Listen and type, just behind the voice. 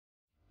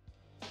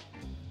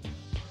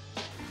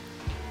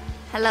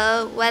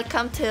Hello,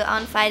 welcome to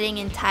On Fighting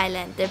in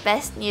Thailand, the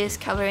best news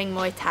covering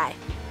Muay Thai.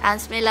 I'm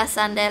Smilla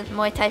Sundell,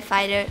 Muay Thai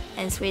fighter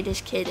and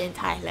Swedish kid in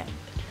Thailand.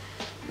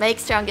 Make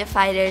stronger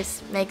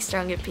fighters, make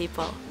stronger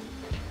people.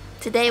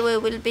 Today we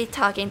will be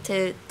talking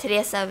to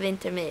Teresa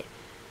Wintermyr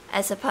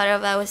as a part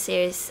of our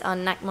series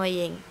on Muay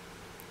Ying.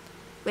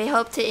 We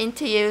hope to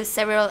interview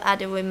several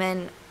other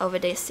women over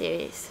this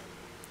series.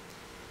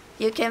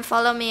 You can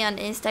follow me on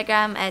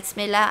Instagram at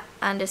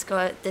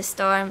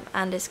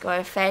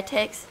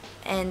Smilla_thestorm_Fairtex,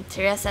 and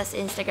Teresa's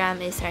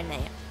Instagram is her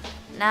name.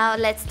 Now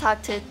let's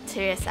talk to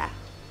Teresa.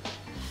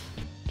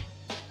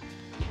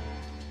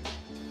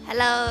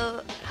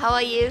 Hello, how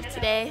are you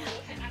today?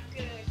 I'm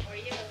good. How are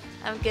you?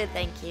 I'm good,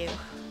 thank you.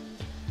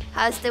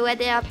 How's the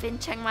weather up in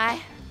Chiang Mai?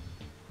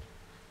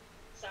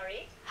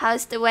 Sorry?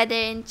 How's the weather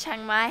in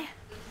Chiang Mai?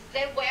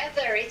 The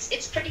weather,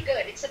 it's pretty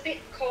good. It's a bit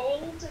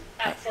cold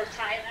for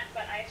Thailand,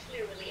 but I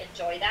actually really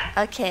enjoy that.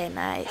 Okay,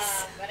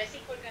 nice. But I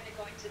think we're going to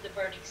go into the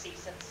burning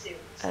season soon,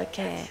 so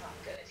Okay. that's not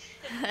good.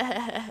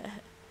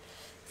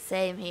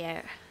 Same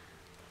here.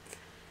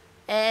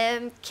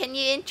 Can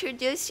you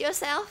introduce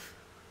yourself?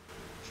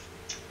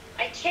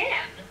 I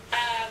can.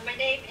 My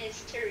name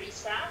is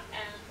Teresa,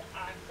 and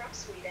I'm from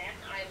Sweden.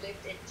 I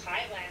lived in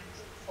Thailand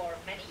for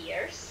many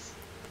years.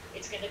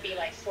 It's going to be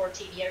like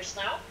 14 years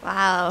now.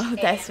 Wow,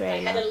 that's And very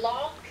I had long. a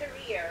long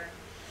career.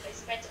 I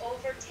spent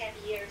over 10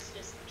 years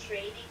just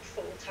training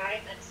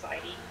full-time and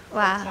fighting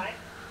Wow. full-time.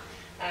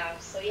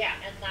 So yeah,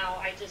 and now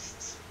I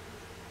just,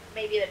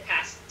 maybe the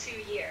past 2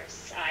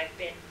 years, I've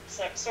been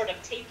sort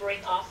of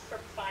tapering off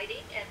from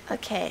fighting and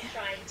Okay,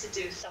 trying to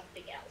do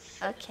something else.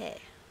 okay,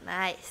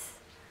 nice.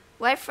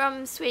 Where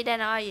from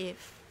Sweden are you?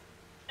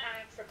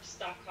 I'm from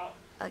Stockholm.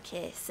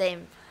 Okay,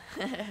 same.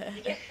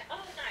 Yeah.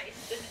 Oh,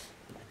 nice.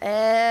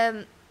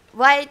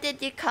 Why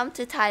did you come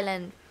to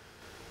Thailand?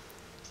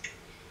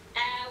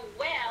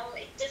 Well,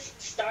 it just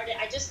started.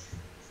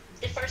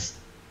 The first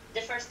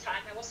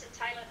time I was in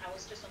Thailand, I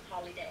was just on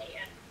holiday,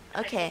 and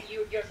Okay. I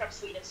think you're from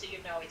Sweden, so you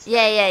know it's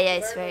Yeah, very yeah,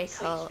 it's popular very with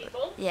Swedish cold.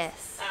 people.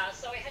 Yes.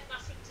 So it had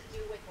nothing to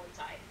do with Muay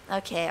Thai,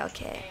 Okay,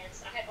 okay. and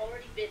I had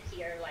already been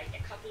here like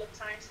a couple of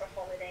times for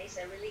holidays.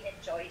 I really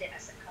enjoyed it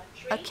as a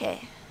country.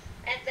 Okay.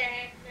 And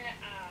then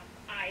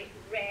I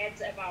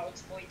read about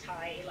Muay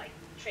Thai, like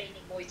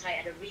training Muay Thai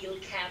at a real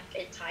camp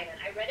in Thailand.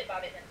 I read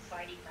about it in a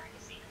fighting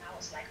magazine, and I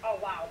was like, oh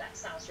wow, that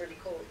sounds really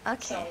cool.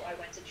 Okay. So I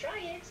went to try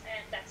it,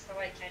 and that's how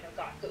I kind of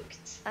got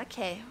hooked.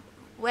 Okay.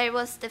 Where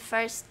was the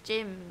first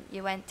gym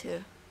you went to?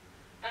 It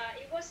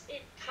was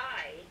in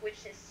Pai,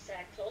 which is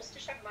close to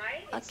Chiang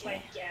Mai. It's Okay.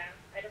 like,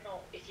 I don't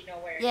know if you know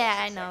where it Yeah, is.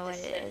 I It's know like what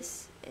this it little-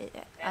 is.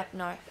 Up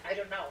north. I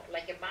don't know,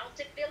 like a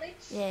mountain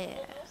village? Yeah.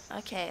 Almost.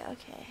 Okay,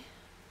 okay.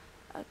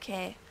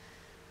 Okay.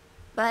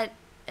 But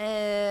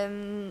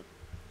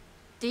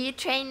do you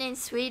train in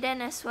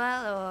Sweden as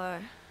well,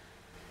 or?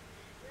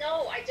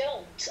 No, I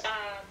don't.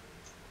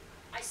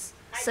 I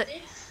So-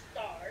 did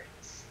start.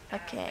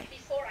 Okay. But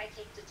before I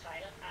came to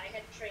Thailand, I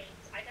had trained.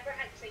 I never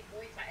had trained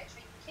Muay Thai. I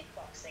trained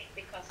kickboxing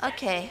because that's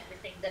Okay. the only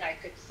thing that I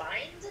could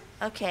find.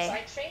 Okay. So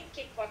I trained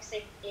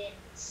kickboxing in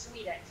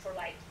Sweden for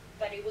like,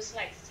 but it was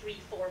like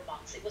 3-4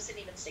 months. It wasn't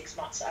even 6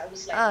 months. So I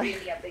was like Oh.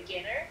 really a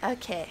beginner.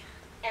 Okay.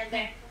 And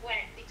then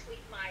when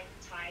between my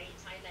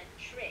Thailand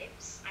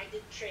trips, I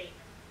did train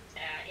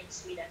in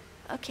Sweden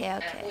Okay,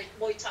 okay. with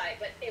Muay Thai,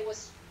 but it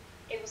was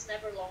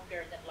never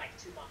longer than like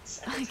 2 months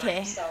at the Okay.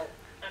 time. So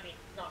I mean,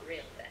 not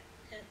really then.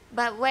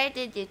 But where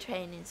did you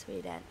train in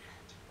Sweden?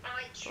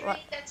 I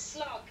trained at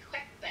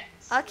Slagskeppet.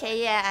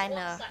 Okay, yeah, I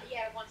know.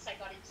 Once I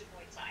got into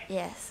Muay Thai.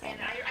 Yes, I And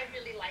know. I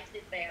really liked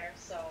it there,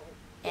 so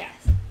yeah,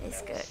 Yes, it's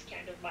that good. was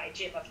kind of my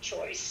gym of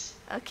choice.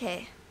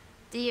 Okay.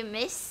 Do you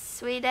miss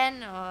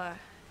Sweden or?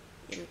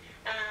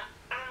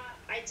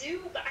 I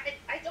do, but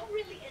I don't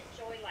really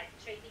enjoy like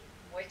training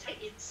Muay Thai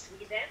in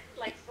Sweden.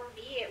 Like for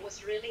me, it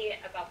was really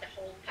about the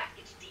whole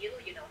package deal,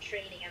 you know,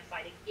 training and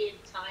fighting in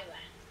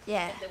Thailand.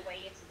 Yeah. And the way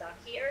it's done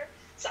here.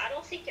 So I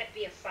don't think I'd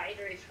be a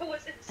fighter if I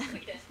was in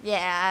Sweden.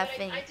 Yeah, I But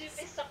think. I do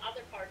miss some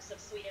other parts of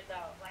Sweden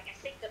though. Like I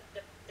think the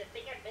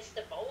thing I miss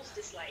the most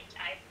is like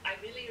I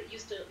really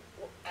used to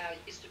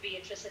be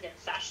interested in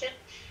fashion,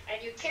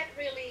 and you can't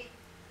really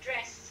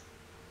dress.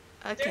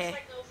 Okay. There's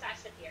like no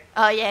fashion here.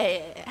 Oh yeah,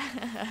 yeah, yeah.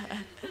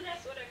 So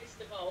that's what I miss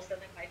the most,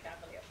 and then my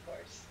family, of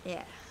course.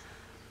 Yeah.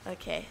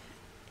 Okay.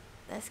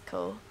 That's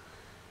cool.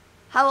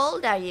 How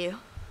old are you?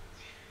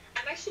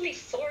 I'm actually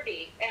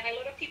 40, and a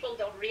lot of people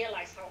don't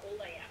realize how old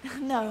I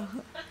am. No.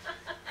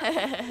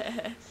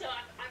 So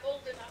I'm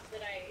old enough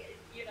that I,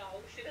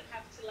 shouldn't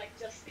have to like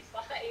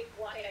justify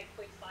why I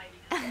quit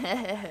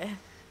fighting.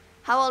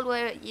 How old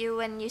were you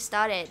when you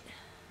started?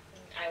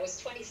 I was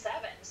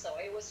 27, so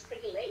it was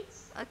pretty late.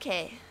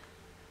 Okay.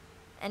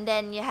 And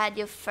then you had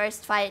your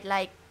first fight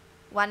like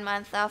 1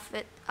 month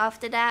after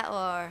that,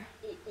 or?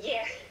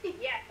 Yeah, it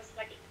was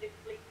like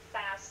incredibly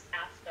fast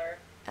after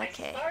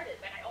Okay. I started.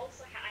 But I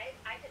also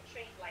I had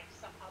trained like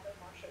some other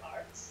martial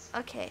arts.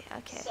 Okay,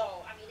 okay.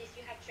 So I mean, if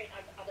you have trained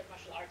other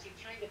martial arts, you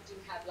kind of do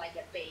have like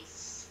a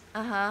base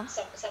Uh-huh.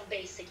 some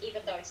basic,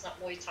 even though it's not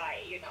Muay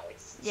Thai, you know,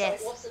 it's so it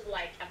Yes. wasn't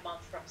like a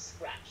month from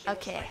scratch. It was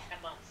Okay. like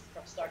a month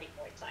from starting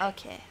Muay Thai.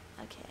 Okay.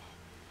 Okay.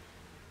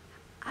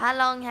 How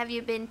long have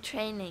you been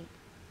training?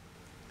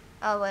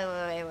 Oh, wait.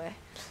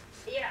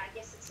 Yeah, I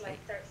guess it's like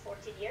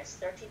 14 years,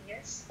 13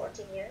 years,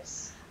 14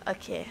 years.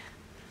 Okay.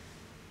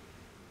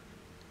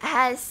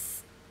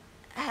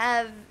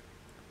 Have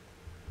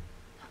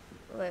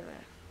wait.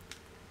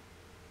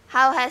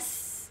 How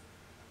has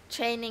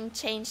training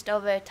changed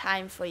over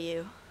time for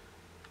you?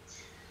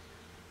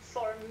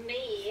 For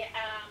me,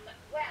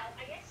 well,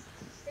 I guess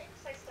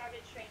since I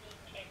started training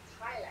in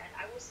Thailand,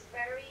 I was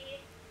very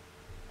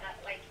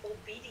like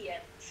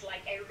obedient.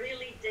 Like I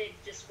really did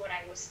just what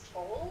I was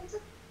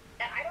told.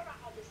 And I don't know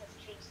how this has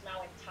changed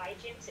now in Thai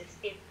gyms.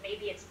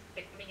 Maybe it's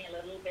becoming a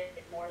little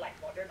bit more like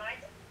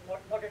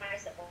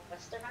modernized and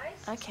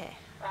westernized. Okay.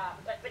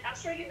 But I'm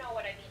sure you know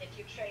what I mean. If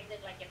you trained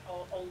in like an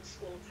old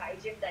school Thai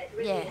gym, that it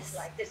really is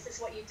like this is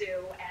what you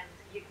do, and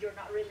you're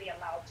not really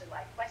allowed to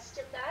like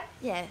question that.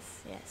 Yes.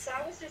 So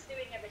I was just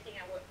doing everything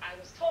I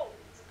was told.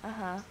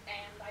 Uh-huh.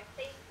 And I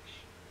think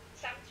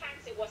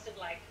sometimes it wasn't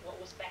like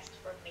what was best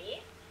for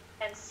me.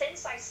 And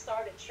since I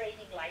started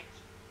training like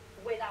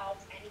without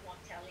anyone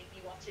telling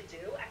me what to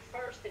do, at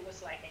first it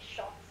was like a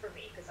shock for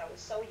me because I was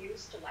so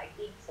used to like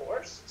being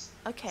forced.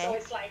 Okay. So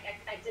it's like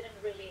I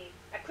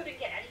couldn't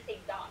get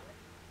anything done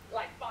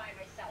like by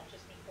myself,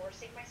 just me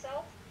forcing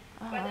myself.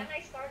 Uh-huh. But then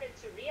I started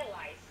to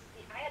realize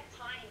I had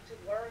time to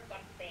work on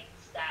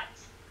things that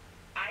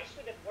I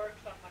should have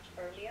worked on much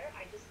earlier.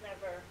 I just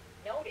never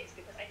noticed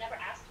because I never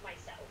asked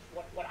myself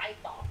what I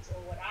thought or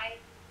what I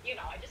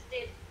just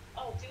did.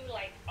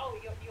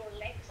 Your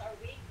legs are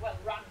weak, well,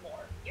 run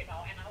more, and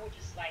I would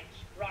just like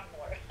run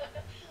more.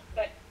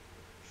 But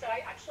so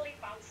I actually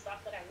found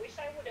stuff that I wish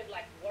I would have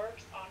like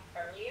worked on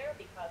earlier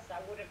because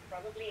that would have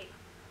probably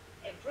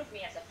improved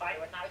me as a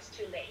fighter. Now it's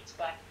too late,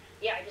 but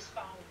yeah, I just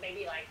found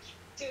maybe like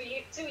 2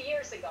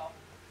 years ago.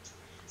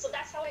 So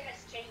that's how it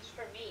has changed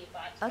for me.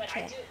 But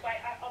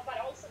I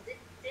also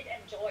did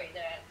enjoy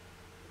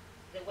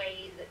the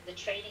way the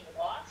training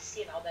was,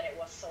 that it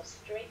was so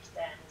strict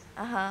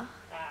and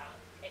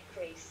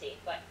crazy.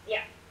 But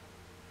yeah,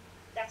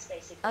 that's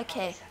basically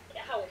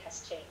how it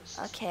has changed.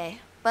 Okay.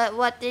 But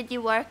what did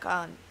you work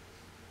on?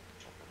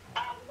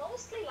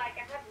 Mostly like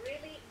I have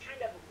really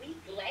kind of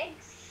weak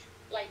legs.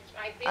 Like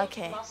I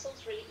build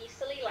muscles really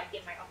easily, like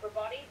in my upper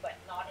body, but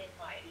not in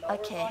my lower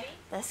body. Okay,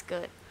 that's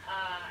good.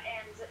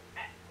 And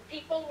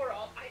people were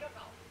all, I don't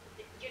know,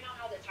 you know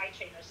how the Thai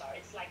trainers are.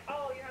 It's like,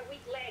 oh, you have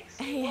weak legs.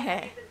 What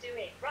have you been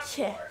doing? Run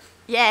more.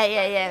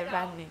 Yeah,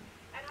 running.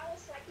 And I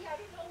was like, yeah, I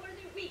don't know where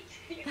they're weak.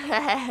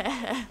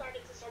 I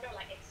started to sort of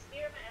like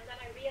experiment, and then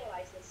I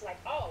realized it's like,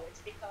 oh,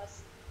 it's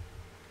because,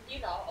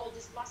 all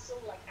this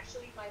muscle, like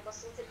actually my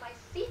muscles in my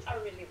feet are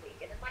really weak,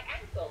 and in my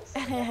ankles,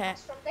 and it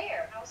comes from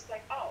there. And I was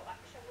like, oh, I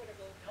wish I would have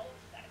known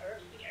that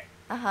earlier.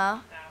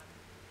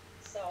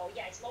 So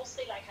yeah, it's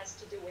mostly like has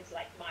to do with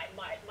like my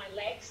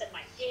legs and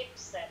my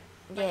hips, and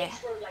my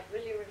hips were like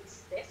really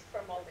stiff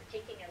from all the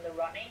kicking and the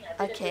running.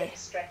 I didn't do any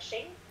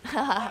stretching.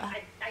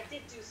 I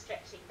did do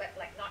stretching, but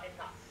like not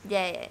enough.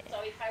 Yeah.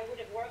 So if I would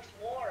have worked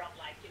more on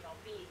like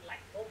being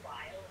like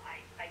mobile,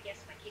 I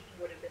guess my kicking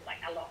would have been like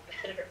a lot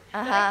better. But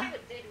I kind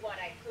of did what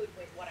I could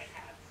with what I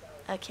had. So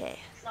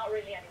it's not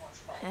really anyone's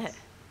fault.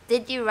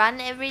 Did you run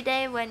every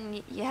day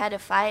when you had a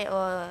fight,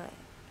 or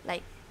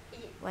like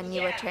when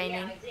you were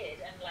training? Yeah, I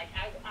did, and like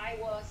I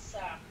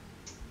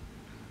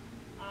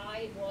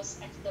was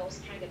at those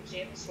kind of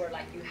gyms where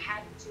like you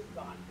had to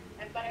run,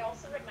 but I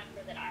also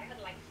remember that I had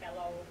like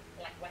fellow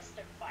like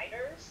Western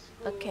fighters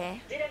who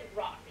didn't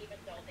run even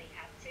though they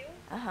had to.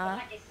 But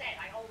like I said,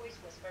 I always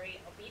was very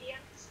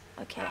obedient.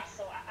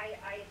 So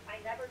I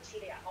never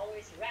cheated. I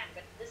always ran,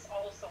 but this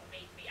also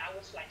made me. I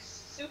was like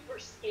super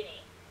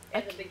skinny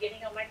in the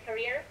beginning of my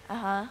career.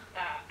 I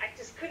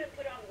just couldn't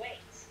put on weight.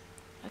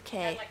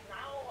 And like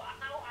now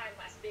I'm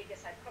as big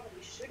as I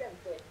probably should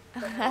have been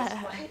when I was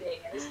fighting,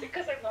 and it's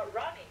because I'm not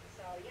running.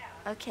 So yeah.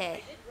 I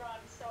did run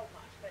so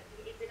much, but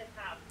it didn't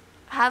have.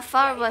 How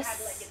far was?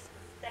 It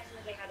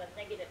definitely had a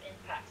negative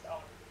impact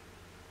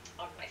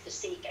on my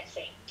physique, I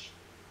think.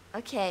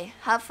 Okay.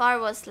 How far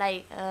was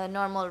like a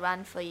normal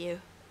run for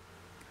you?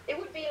 It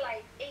would be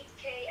like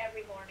 8K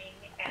every morning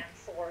and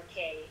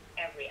 4K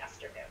every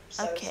afternoon.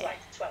 So it's like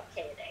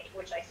 12K a day,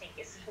 which I think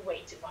is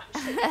way too much.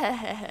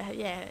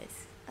 Yeah,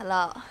 it's a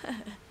lot.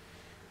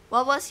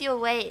 What was your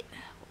weight?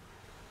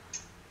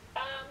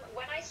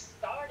 When I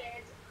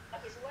started,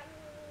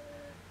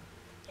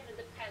 kind of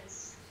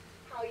depends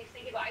how you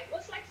think about it. It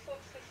was like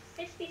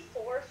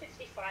 54,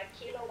 55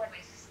 kilo when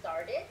I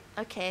started.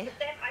 But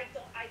then I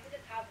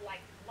didn't have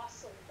like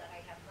muscle that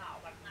I have now.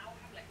 Like now I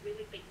have like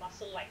really big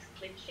muscle, like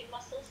clinching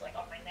muscles, like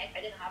on my neck.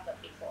 I didn't have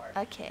that before.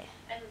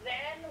 And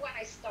then when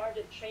I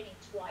started training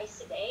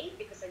twice a day,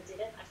 because I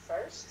didn't at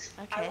first,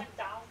 I went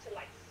down to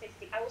like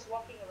 50. I was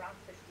walking around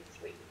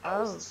 53. I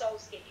was so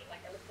skinny,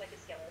 like I looked like a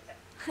skeleton.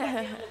 But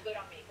it didn't look good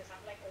on me because I'm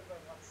like over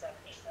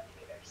 170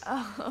 centimeters.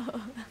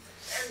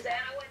 And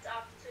then I went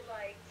up to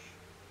like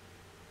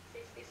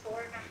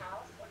 54 and a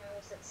half when I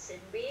at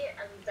Sinbi,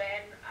 and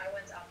then I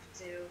went up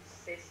to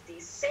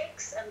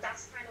 56, and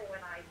that's kind of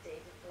when I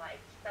did, like,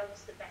 that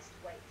was the best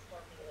weight for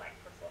me, like,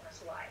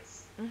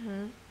 performance-wise.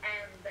 Mm-hmm.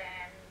 And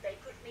then they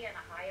put me in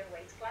a higher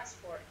weight class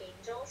for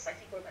angels. I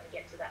think we're going to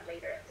get to that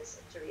later in this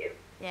interview.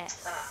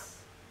 Yes.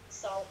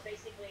 So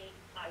basically,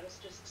 I was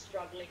just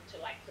struggling to,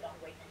 like, put on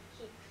weight and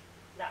keep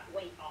that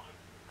weight on.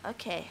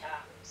 Okay.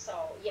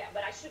 So yeah,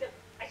 but I should have.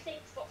 I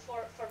think for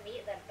me,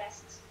 the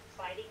best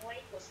fighting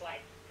weight was like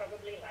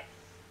probably like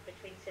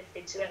between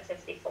 52 and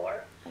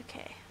 54.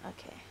 Okay.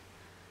 Okay.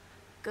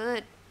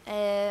 Good.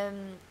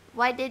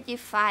 Why did you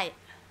fight?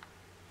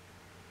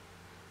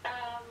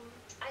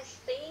 I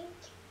think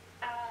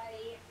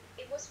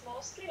it was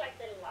mostly like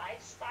the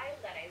lifestyle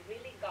that I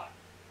really got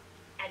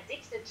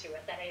addicted to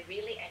it, that I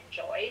really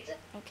enjoyed.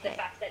 Okay. The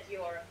fact that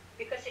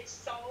because it's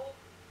so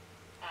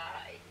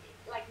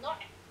like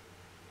not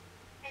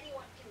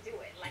anyone can do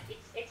it. Like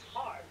it's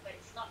hard, but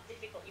it's not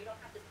difficult. You don't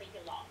have to think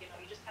a lot. You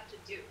just have to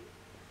do,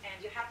 and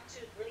you have to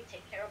really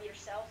take care of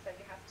yourself, and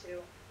you have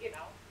to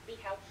be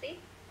healthy.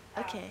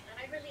 Okay. And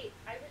I really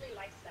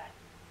liked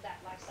that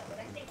lifestyle. But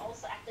I think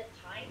also at the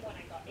time when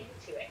I got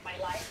into it, my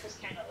life was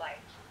kind of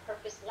like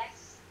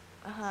purposeless.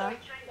 So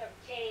it kind of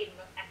came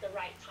at the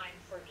right time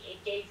for me.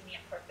 It gave me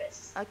a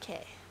purpose.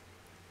 Okay.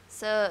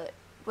 So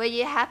were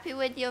you happy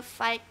with your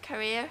fight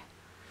career?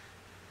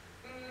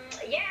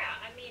 Yeah,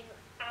 I mean,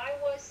 I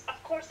was,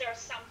 of course, there are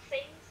some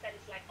things that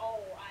it's like,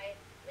 oh, I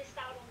missed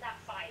out on that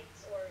fight,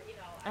 or,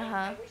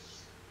 I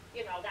wish,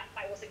 that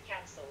fight wasn't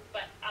canceled.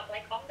 But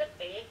like on the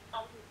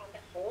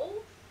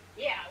whole,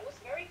 yeah, I was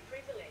very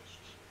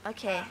privileged.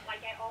 Okay.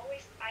 Like I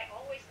always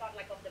got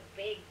like on the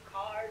big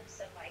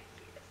cards, and like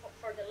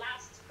for the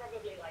last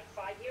probably like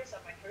 5 years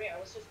of my career, I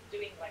was just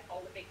doing like all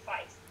the big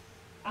fights.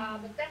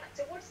 But then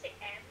towards the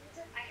end,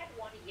 I had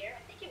 1 year,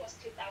 I think it was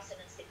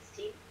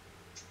 2016,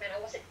 and I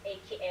was at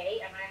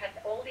AKA, and I had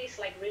all these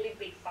like really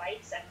big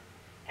fights and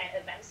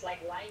events like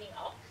lining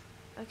up.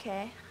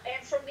 Okay. And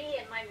for me,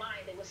 in my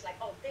mind, it was like,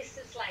 oh, this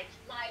is like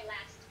my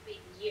last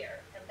big year,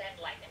 and then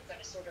like I'm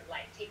gonna sort of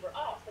like taper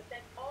off. But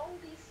then all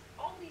these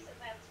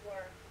events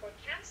were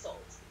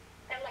canceled,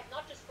 and like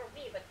not just for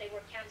me, but they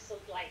were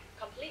canceled like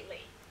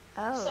completely.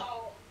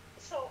 Oh.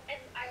 So and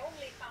I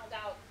only found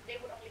out, they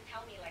would only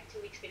tell me like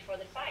 2 weeks before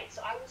the fight.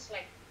 So I was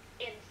like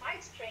in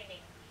fights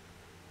training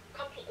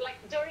like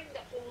during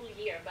the whole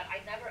year, but I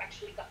never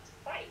actually got to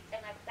fight.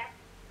 And at that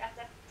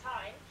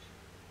time,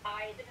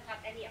 I didn't have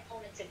any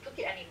opponents in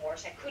Phuket anymore,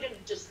 so I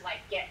couldn't just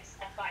like get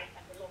a fight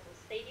at the local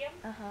stadium.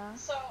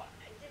 So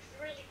this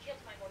really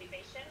killed my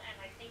motivation, and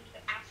I think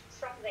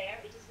from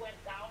there it just went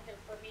downhill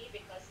for me,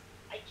 because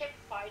I kept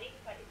fighting,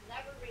 but it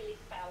never really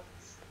felt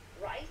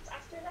right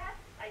after that.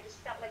 I just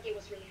felt like it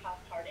was really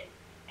half-hearted,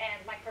 and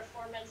my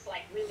performance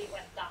like really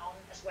went down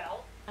as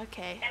well.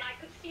 Okay. And I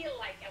could feel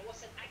like I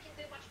can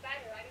do much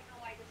better. I don't know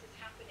why this is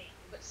happening.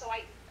 But so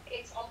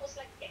it's almost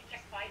like I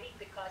kept fighting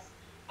because,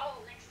 oh,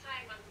 next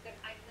time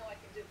I know I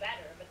can do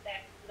better. But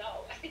then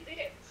no, I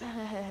didn't.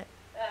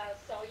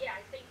 So yeah,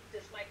 I think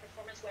my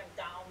performance went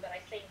down. But I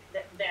think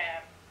that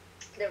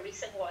the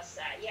reason was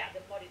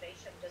the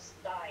motivation just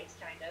died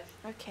kind of.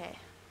 Okay.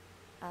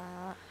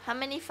 How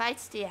many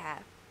fights do you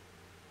have?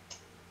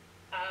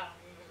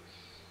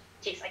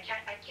 Geez, I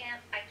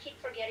keep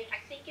forgetting.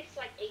 I think it's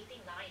like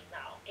 89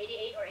 now,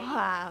 88 or 89.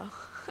 Wow.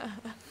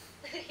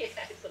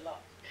 Yeah, it's a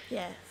lot.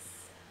 Yes.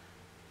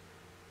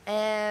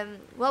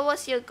 What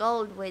was your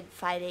goal with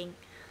fighting?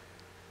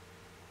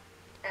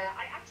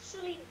 I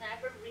actually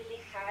never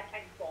really had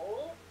a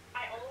goal.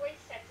 I always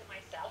said to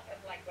myself, and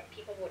like when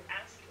people would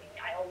ask me,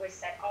 I always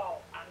said, oh,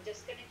 I'm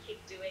just going to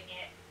keep doing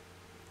it.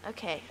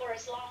 Okay. For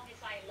as long as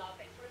I love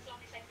it, for as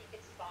long as I think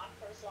it's fun,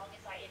 for as long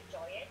as I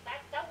enjoy it.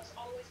 That was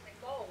always my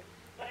goal.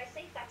 But I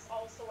think that's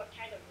also what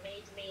kind of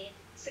made me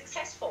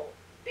successful,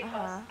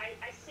 because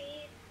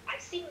I've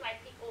seen my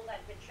people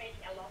that have been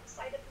training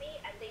alongside of me,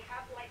 and they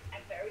have like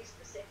a very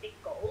specific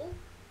goal.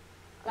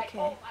 Like,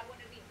 oh, I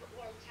want to be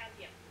world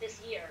champion this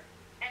year.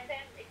 And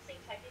then it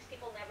seems like these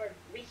people never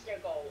reach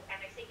their goal.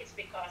 And I think it's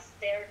because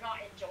they're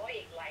not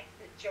enjoying like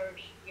the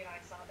journey.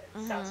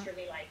 It sounds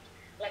really like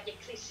a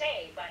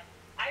cliche, but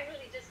I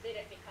really just did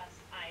it because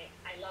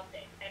I loved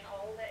it. And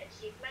all the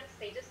achievements,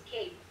 they just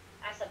came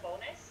as a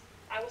bonus.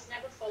 I was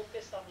never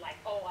focused on like,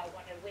 oh, I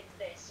want to win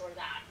this or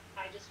that.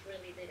 I just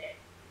really did it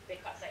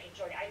because I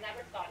enjoyed it. I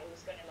never thought it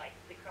was going to like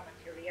become a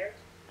career.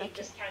 It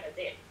just kind of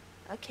did.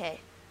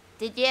 Okay.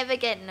 Did you ever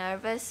get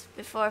nervous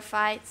before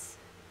fights?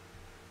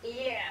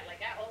 Yeah,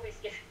 like I always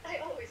get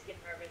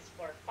nervous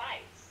for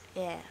fights.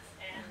 Yes.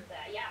 And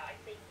I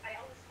think I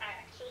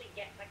actually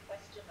get that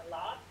question a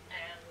lot.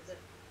 And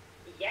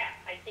yeah,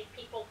 I think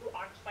people who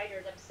aren't fighter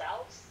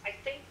themselves, I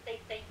think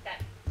they think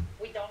that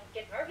we don't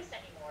get nervous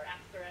anymore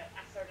after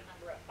a certain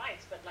number of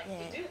fights, but like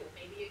you do.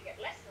 Maybe you get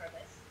less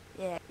nervous.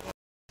 Yeah.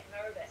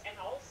 Nervous, and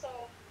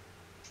also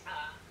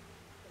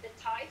the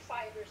Thai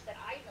fighters that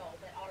I know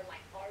that are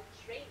like our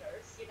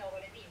trainers, you know what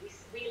I mean?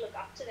 We look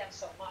up to them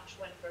so much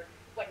when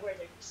we're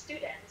their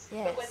students.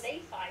 Yes. But when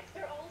they fight,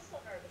 they're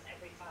also nervous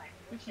every time,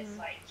 which is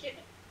like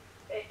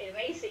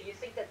amazing. You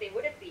think that they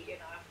wouldn't be,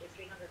 after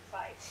 300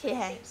 fights.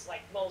 Yeah. It seems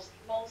like most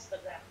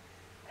of them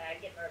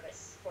get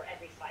nervous for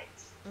every fight.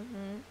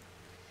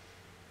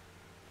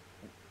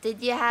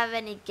 Did you have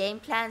any game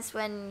plans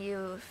when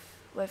you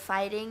were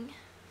fighting?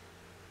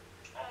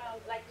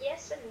 Like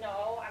yes and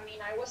no. I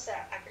mean, I was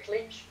a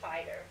clinch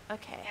fighter.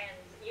 Okay. And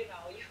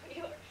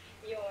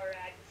your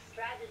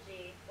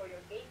strategy or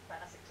your game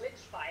plan as a clinch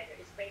fighter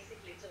is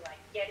basically to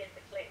like get in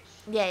the clinch.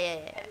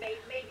 Yeah. And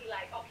maybe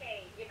like,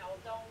 okay,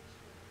 don't,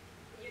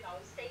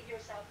 save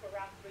yourself for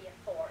round 3 and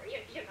 4.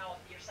 You know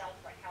yourself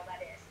like how that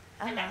is.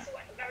 And that's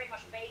very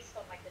much based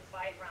on like the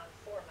 5-round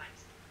format.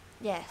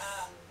 Yes.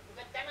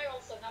 But then I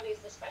also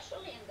noticed,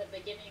 especially in the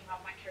beginning of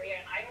my career,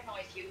 and I don't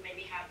know if you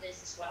maybe have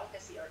this as well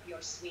because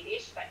you're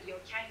Swedish, but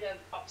you're kind of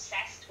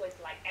obsessed with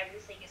like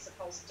everything is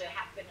supposed to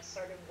happen a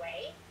certain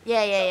way.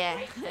 Yeah.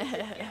 For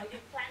instance, you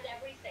planned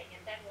everything,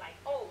 and then like,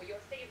 oh, your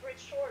favorite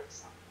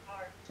shorts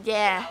are.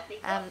 Yeah,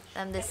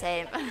 I'm the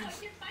same. Like, I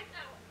can't fight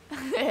now.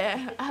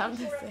 Yeah, I'm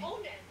the your same.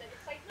 opponent, and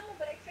it's like, no,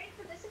 but I trained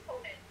for this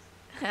opponent.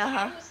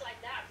 I was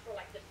like that for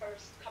like the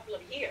first couple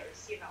of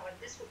years, and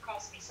this would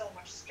cause me so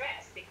much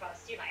stress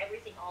because,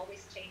 everything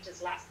always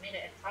changes last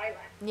minute in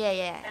Thailand.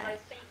 Yeah. And I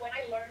think when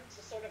I learned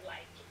to sort of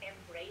like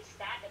embrace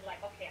that and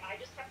like, okay, I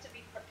just have to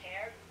be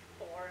prepared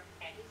for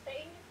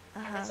anything.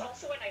 And that's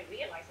also when I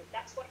realized that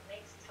that's what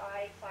makes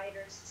Thai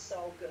fighters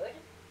so good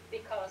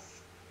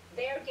because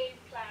their game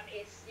plan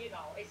is,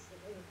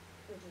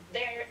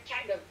 they're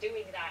kind of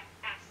doing that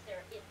as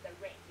they're in the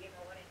ring, you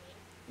know what I mean?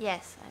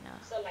 Yes, I know.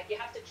 So like you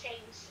have to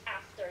change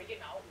after,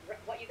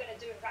 what you're going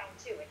to do in round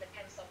 2. It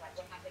depends on like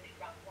what happened in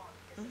round 1.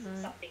 This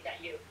isn't something that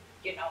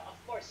of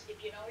course, if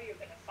you know you're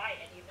going to fight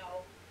and you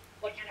know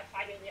what kind of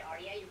fighter they are,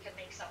 yeah, you can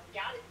make some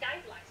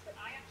guidelines. But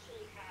I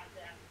actually had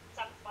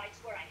some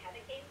fights where I had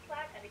a game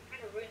plan and it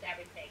kind of ruined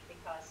everything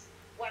because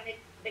when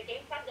the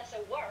game plan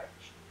doesn't work,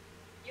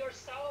 you're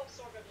so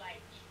sort of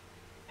like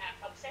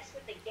obsessed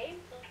with the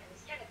game plan and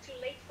it's kind of too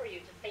late for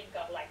you to think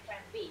of like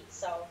plan B.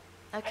 So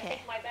I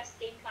think my best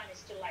game plan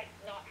is to like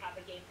not have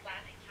a game plan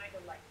and kind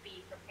of like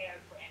be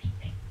prepared for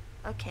anything.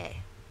 Okay.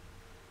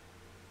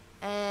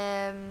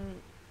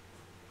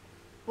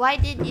 Why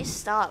did you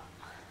stop?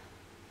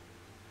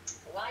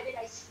 Why did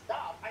I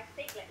stop? I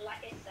think,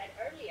 like I said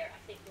earlier, I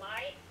think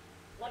my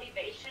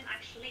motivation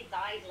actually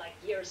died like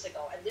years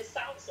ago. And this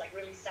sounds like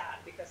really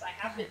sad because I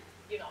have been,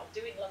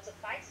 doing lots of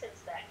fights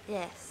since then.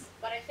 Yes.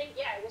 But I think,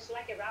 yeah, it was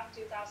like around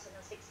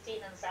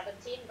 2016 and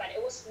 17, but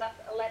it was not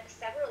like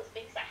several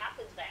things that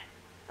happened then.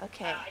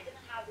 Okay. I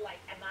didn't have like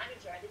a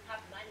manager. I didn't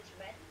have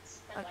management.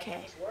 And like I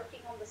Okay. was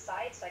working on the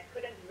side, so I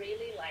couldn't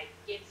really like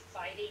give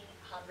fighting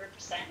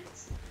 100%.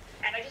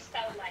 And I just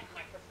felt like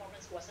my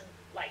performance wasn't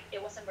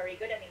very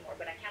good anymore,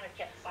 but I kind of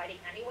kept fighting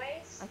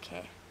anyways.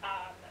 Okay.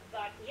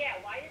 But yeah,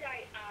 why did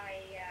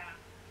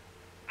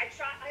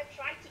I've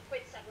tried to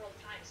quit several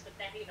times, but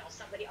then,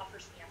 somebody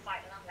offers me a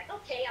fight and I'm like,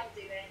 okay, I'll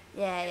do it.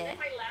 And then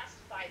my last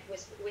fight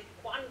was with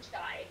one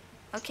guy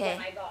Okay.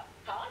 when I got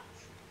caught.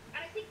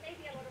 And I think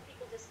maybe a lot of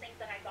people just think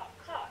that I got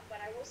caught,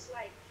 but I was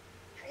like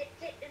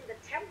hit in the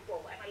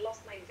temple and I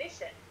lost my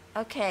vision.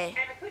 Okay.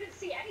 And I couldn't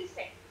see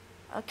anything.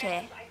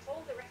 Okay. And I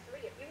told the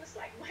referee, and he was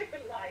like, "My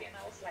lie," and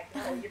I was like,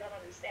 "No, you don't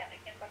understand.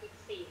 I can't fucking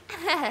see."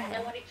 And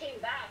then when it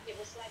came back, it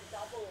was like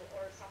double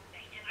or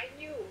something. And I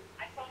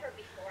saw her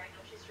before. I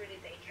know she's really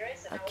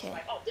dangerous, and I was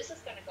like, "Oh, this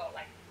is gonna go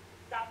like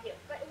downhill."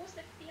 But it was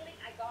the feeling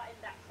I got in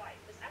that fight.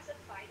 Because as a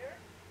fighter,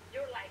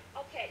 you're like,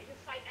 okay, you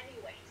fight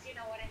anyways. You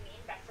know what I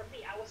mean? But for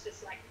me, I was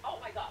just like, "Oh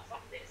my god,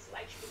 fuck this!"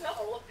 Like,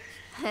 no.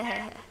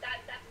 And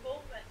that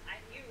moment, I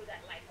knew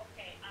that like,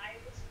 okay, I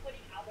was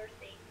putting other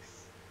things.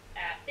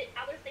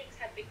 Other things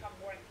had become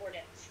more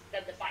important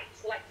than the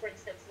fights. Like, for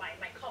instance,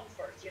 my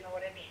comfort, you know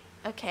what I mean?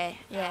 Okay,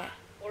 yeah.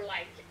 Or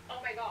like, oh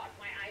my god,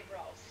 my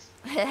eyebrows.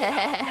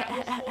 That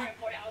was more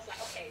important. I was like,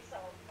 okay, so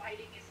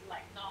fighting is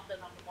like not the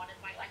number one in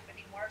my life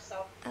anymore.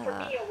 So for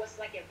me, it was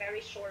like a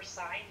very sure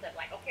sign that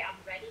like, okay, I'm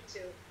ready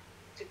to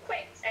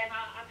quit. And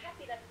I'm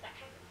happy that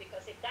happened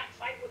because if that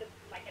fight would have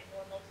like a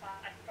normal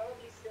fight, I'd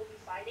probably still be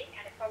fighting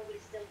and I'd probably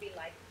still be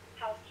like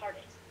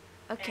half-hearted.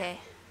 Okay.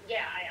 And,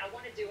 yeah, I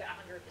want to do it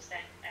 100%,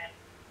 and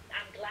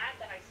I'm glad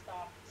that I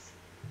stopped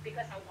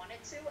because I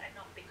wanted to, and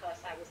not because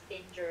I was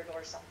injured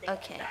or something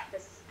like that.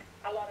 Because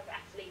a lot of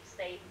athletes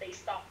they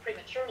stop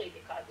prematurely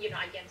because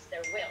against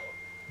their will.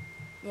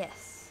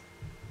 Yes.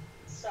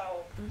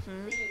 So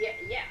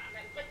yeah,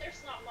 but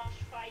there's not much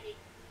fighting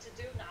to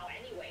do now,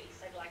 anyways.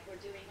 And like we're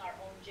doing our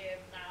own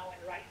gym now,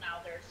 and right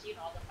now there's the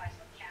fights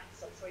are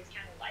canceled, so it's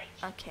kind of like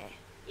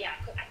yeah,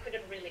 I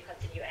couldn't really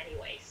continue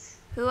anyways.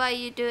 Who are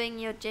you doing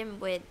your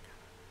gym with?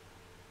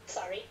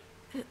 Sorry?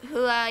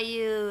 Who are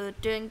you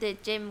doing the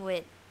gym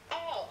with?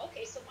 Oh,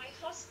 okay. So my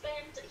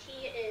husband,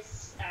 he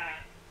is a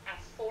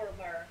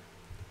former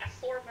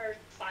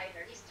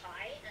fighter. He's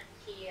Thai, and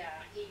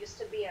he used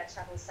to be a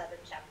Channel 7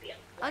 champion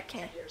like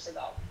 10 years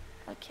ago.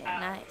 Okay,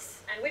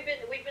 nice. And we've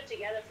been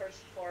together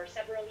for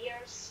several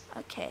years.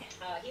 Okay.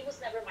 He was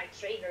never my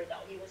trainer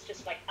though. He was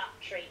just like a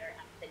trainer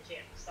at the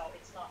gym. So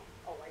it's not,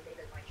 oh, I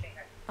dated my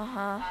trainer.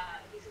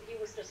 He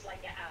was just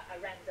like a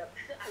random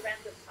a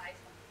random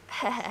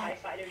Thai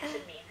fighter to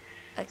me.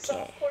 Okay. So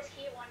of course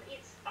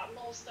it's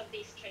most of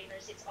these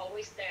trainers, it's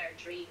always their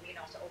dream, you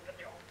know, to open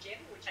their own gym,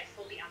 which I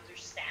fully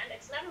understand.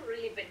 It's never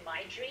really been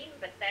my dream,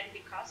 but then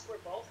because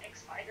we're both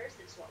ex-fighters,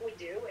 it's what we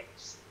do.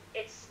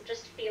 It's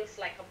just feels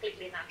like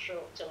completely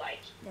natural to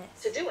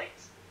to do it.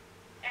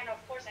 And of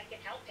course I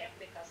can help him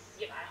because,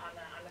 you know,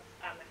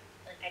 I'm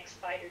an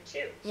ex-fighter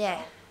too.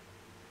 Yeah.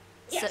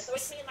 So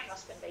it's me and my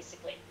husband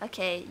basically.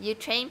 Okay, you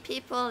train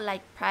people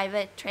like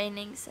private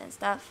trainings and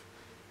stuff?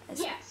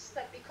 Yes,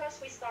 but because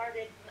we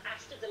started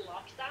after the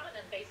lockdown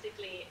and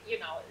basically, you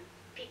know,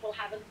 people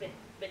haven't been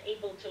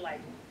able to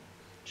like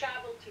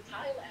travel to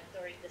Thailand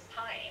during this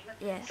time.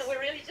 Yes. So we're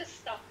really just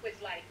stuck with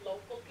like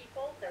local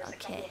people. There's a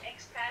couple of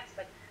expats,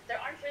 but there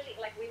aren't really,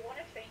 like, we want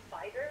to train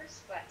fighters,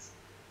 but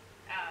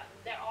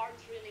there aren't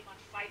really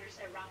much fighters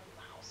around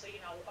now. So, you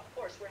know, of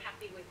course we're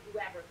happy with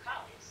whoever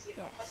comes, you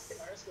know,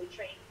 customers. We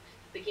train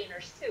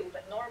beginners too,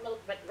 but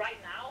right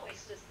now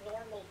it's just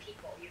normal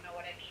people, you know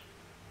what I mean?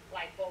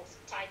 Like both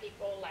Thai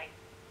people, like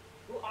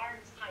who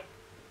aren't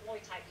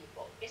Muay Thai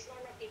people. It's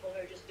normal people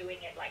who are just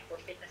doing it like for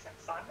fitness and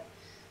fun.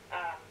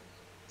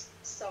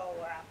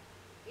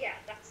 Yeah,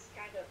 that's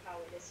kind of how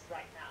it is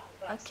right now.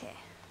 But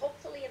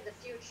hopefully in the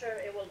future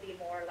it will be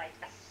more like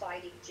a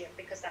fighting gym,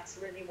 because that's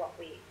really what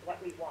we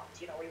want.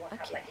 You know, we want to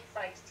have like a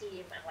fight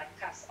team and like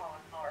pass on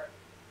our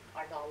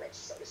knowledge,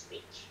 so to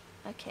speak.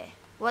 Okay.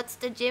 What's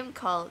the gym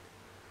called?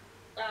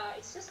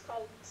 It's just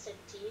called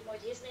Seti.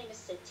 His name is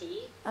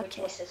Seti, which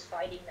was his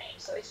fighting name.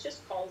 So it's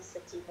just called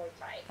Seti Muay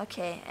Thai.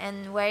 Okay,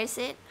 and where is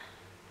it?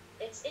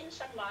 It's in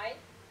Chiang Mai,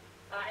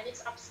 and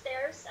it's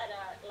upstairs at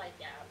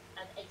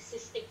an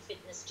existing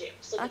fitness gym.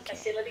 So the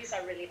facilities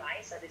are really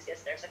nice, and it's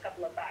just there's a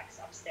couple of bags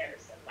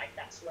upstairs, and like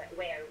that's where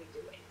we do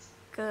it.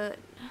 Good.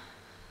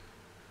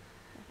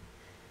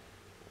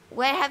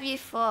 Where have you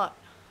fought?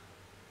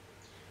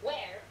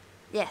 Where?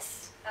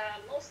 Yes.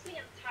 Mostly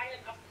in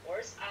Thailand, of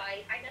course.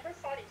 I never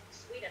fought in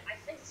Sweden. I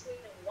think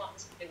Sweden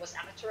once. It was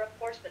amateur, of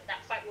course, but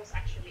that fight was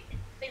actually in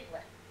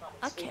Finland, not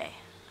in Sweden.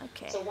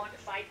 Okay. So one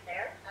fight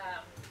there,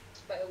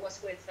 but it was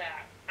with,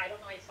 I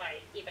don't know if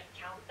I even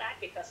count that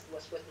because it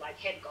was with like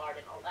head guard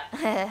and all that.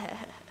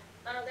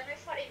 Then I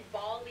fought in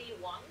Bali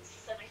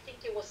once, and I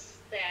think it was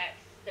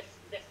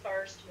the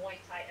first Muay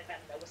Thai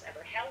event that was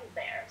ever held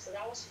there. So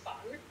that was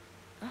fun.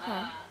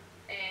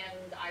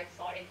 And I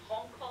fought in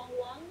Hong Kong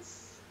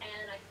once.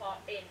 And I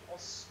fought in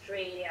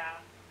Australia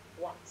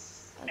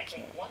once. I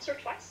think once or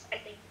twice. I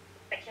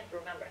can't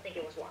remember. I think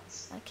it was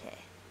once. Okay.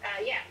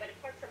 Yeah, but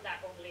apart from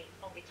that, only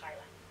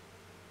Thailand.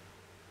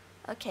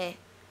 Okay.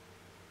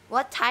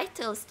 What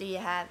titles do you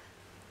have?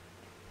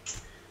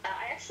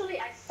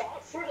 I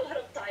fought for a lot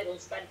of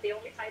titles, but the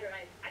only title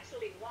I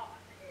actually won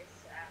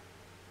is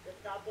the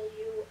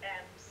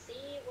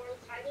WMC world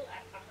title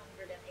at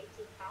 118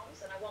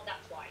 pounds, and I won that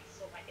twice.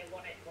 So I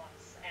won it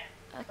once, and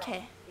from,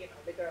 you know,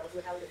 the girl who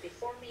held it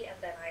before me, and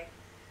then I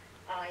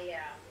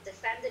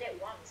defended it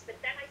once. But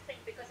then I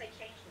think because I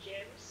changed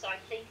gyms, so I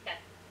think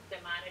that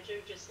the manager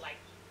just like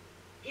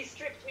he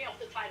stripped me of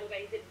the title, but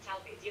he didn't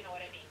tell me. Do you know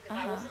what I mean? Because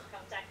I wasn't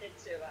contacted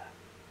to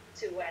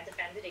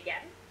defend it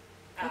again.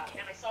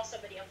 And I saw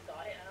somebody else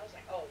got it, and I was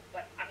like, oh,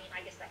 but I mean,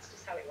 I guess that's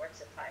just how it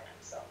works in Thailand.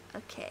 So.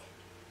 Okay.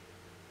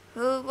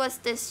 Who was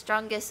the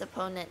strongest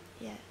opponent?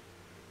 Yeah.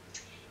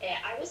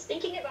 I was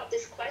thinking about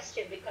this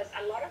question because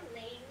a lot of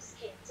names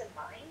came to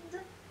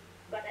mind,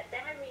 but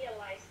then I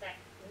realized that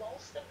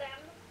most of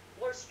them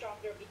were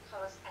stronger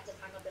because at the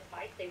time of the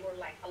fight they were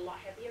like a lot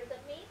heavier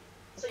than me.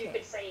 So you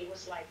could say it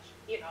was like,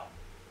 you know,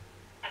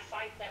 a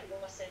fight that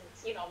wasn't,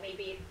 you know,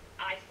 maybe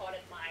I fought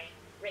at my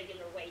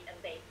regular weight and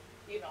they,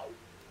 you know,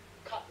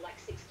 cut like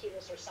 6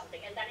 kilos or something.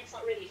 And then it's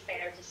not really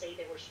fair to say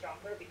they were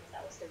stronger because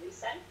that was the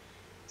reason.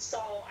 So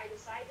I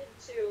decided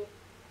to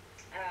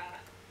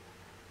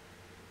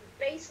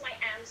base my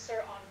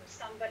answer on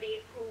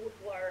somebody who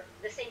were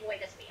the same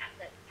weight as me at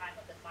the time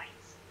of the fight.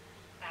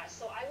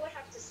 So I would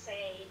have to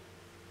say,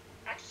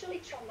 actually,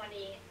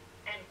 Chomani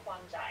and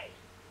Kwanjai,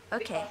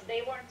 because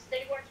they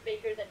weren't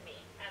bigger than me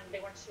and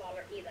they weren't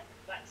smaller either,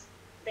 but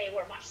they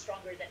were much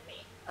stronger than me.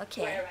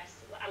 Whereas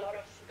a lot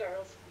of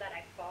girls that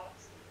I fought,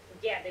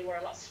 yeah, they were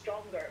a lot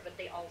stronger, but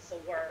they also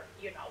were,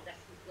 you know,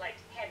 like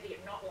heavier,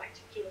 not like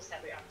 2 kilos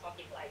heavier. I'm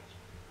talking like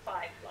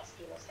 5+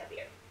 kilos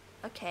heavier.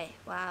 Okay,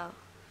 wow.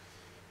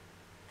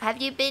 Have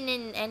you been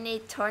in any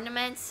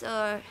tournaments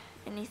or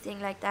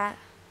anything like that?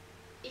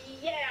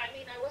 Yeah, I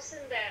mean, I was in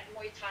the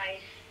Muay Thai,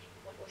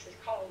 what was it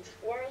called?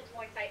 World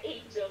Muay Thai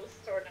Angels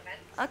tournament.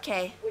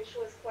 Okay. Which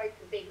was quite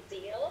a big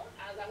deal.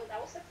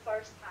 That was the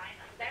first time.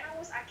 And then I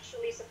was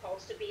actually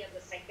supposed to be in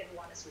the second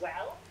one as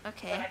well.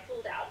 Okay. But I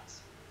pulled out.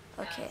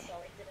 Okay. So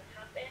it didn't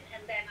happen.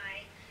 And then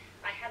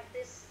I had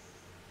this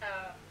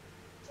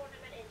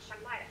tournament in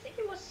Chiang Mai. I think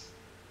it was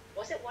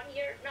it 1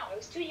 year? No, it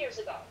was 2 years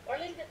ago, or a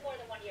little bit more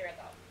than 1 year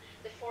ago.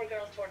 the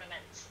four-girl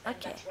tournament, and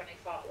Okay. that's when I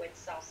fought with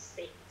South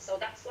Sea. So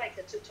that's like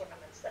the two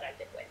tournaments that I've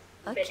been with.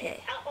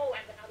 Okay. Oh,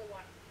 and another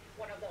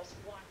one of those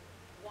one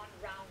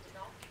round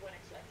knock when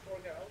it's like four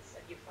girls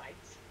and you fight.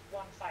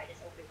 One fight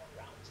is only one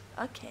round.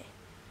 Okay.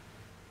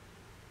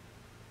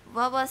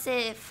 What was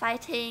it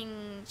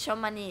fighting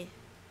Chomani?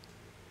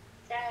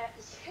 Yeah,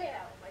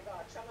 oh my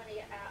God,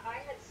 Shamani,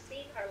 I had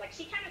seen her, like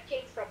she kind of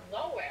came from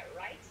nowhere,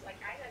 right? Like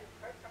I hadn't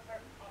heard from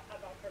her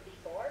about her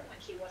before when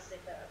she was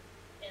in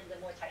the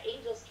Muay Thai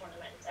Angels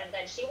tournament, and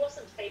then she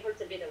wasn't favored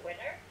to be the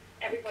winner.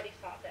 Everybody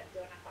thought that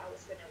Donafa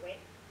was going to win,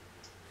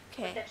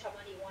 but then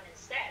Shamani won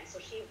instead, so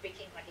she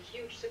became like a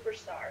huge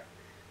superstar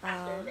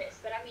after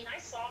this. But I mean, I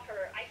saw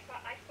her, I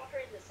fought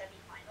her in the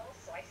semifinals,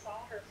 so I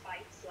saw her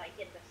fights like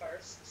in the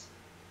first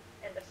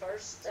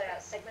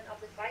segment of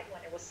the fight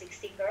when it was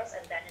 16 girls,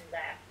 and then in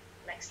the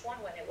next one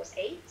when it was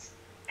 8,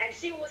 and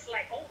she was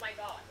like, oh my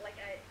God, like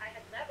I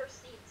had never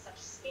seen such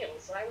skill,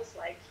 so I was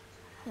like,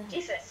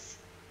 Jesus.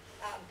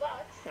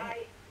 But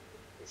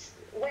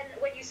when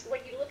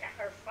you look at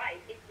her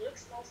fight, it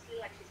looks mostly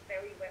like she's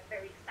very,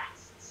 very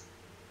fast.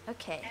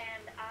 Okay.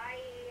 And I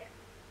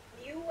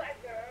knew a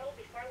girl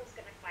before I was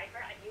gonna fight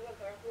her. I knew a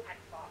girl who had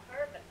fought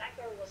her, but that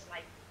girl was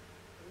like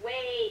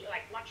way,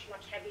 like much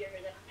heavier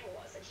than I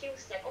was, and she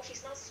was like, oh,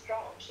 she's not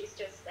strong, she's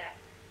just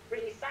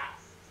really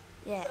fast.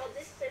 Yeah. So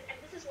this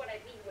is what I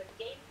mean with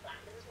game plan.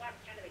 This is why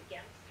I'm kind of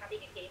against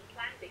having a game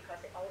plan,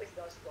 because it always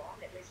goes wrong,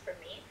 at least for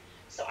me.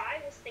 So I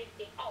was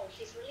thinking, oh,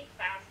 she's really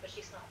fast, but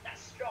she's not that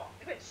strong.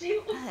 But she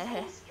was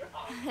so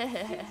strong.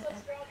 She was so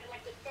strong, and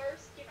like the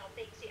first, thing I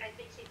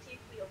think she teed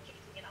me or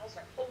kicked me, and I was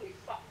like, holy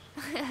fuck.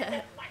 And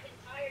then my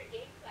entire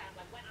game plan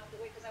like went out the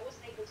way because I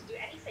wasn't able to do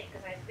anything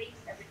because I based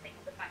everything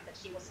on the fact that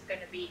she wasn't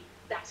going to be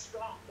that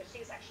strong, but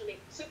she's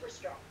actually super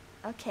strong.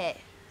 Okay.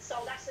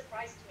 So that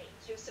surprised me.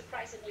 She was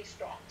surprisingly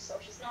strong. So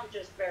she's not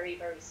just very,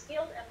 very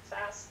skilled and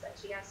fast, and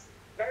she has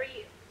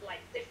very like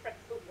different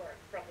footwork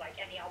from like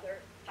any other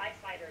Thai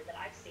fighter that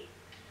I've seen.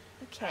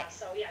 Okay.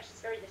 So yeah,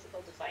 she's very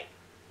difficult to fight.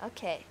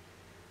 Okay.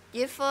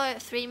 You fought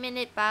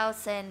 3-minute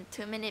bouts and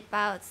 2-minute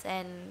bouts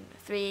and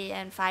 3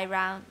 and 5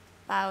 round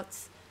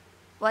bouts.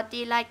 What do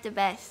you like the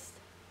best?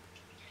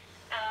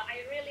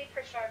 I really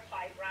prefer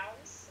 5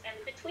 rounds, and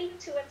between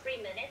 2 and 3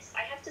 minutes,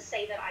 I have to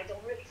say that I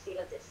don't really feel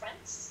a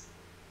difference.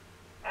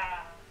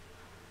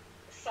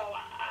 So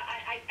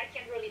I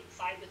can't really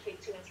decide between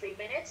 2 and 3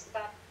 minutes,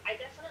 but I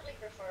definitely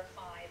prefer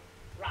 5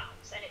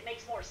 rounds, and it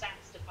makes more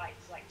sense to fight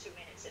like 2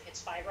 minutes if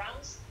it's 5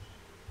 rounds,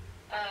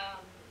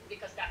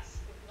 because that's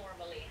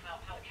normally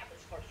how it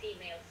happens for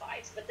female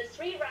fights. But the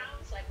 3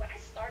 rounds, like when I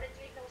started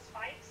doing those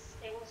fights,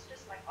 it was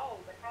just like, oh,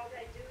 but how do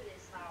I do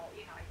this now?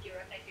 If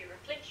you're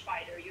a clinch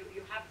fighter, you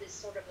have this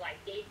sort of like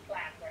game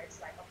plan where it's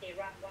like, okay,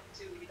 round 1,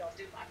 2, you don't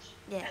do much,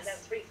 yes. And then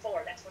 3,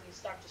 4, that's when you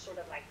start to sort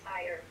of like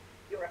tire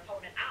your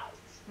opponent out.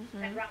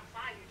 Mm-hmm. And round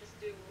 5, you just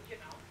do,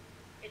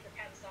 it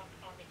depends on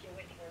if you're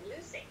winning or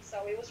losing.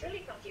 So it was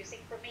really confusing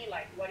for me,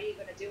 like, what are you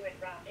going to do in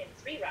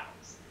 3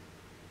 rounds?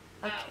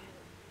 Okay.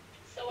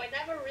 So I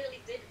never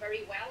really did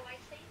very well, I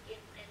think,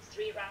 in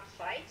 3-round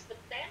fights. But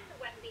then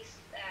when these,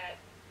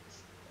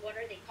 what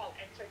are they called,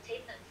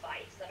 entertainment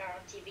fights that are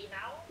on TV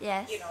now?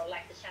 Yes.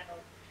 Like the channel,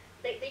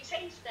 they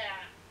changed the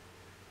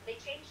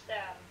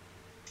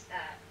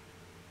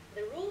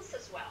rules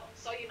as well.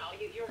 So you're not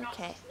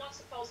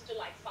supposed to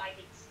like fight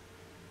it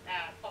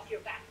off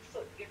your back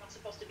foot. You're not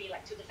supposed to be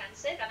like too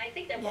defensive. And I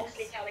think they're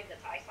mostly telling the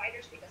Thai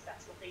fighters, because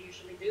that's what they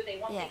usually do.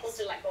 They want people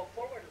to like go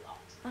forward a lot.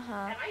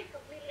 And I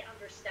completely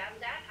understand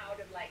that out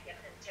of like an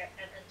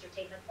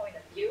entertainment point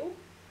of view,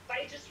 but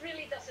it just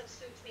really doesn't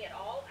suit me at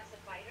all as a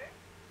fighter.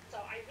 So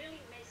I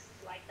really miss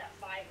like that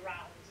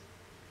 5-round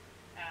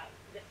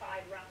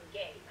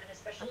game, and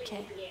especially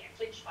being a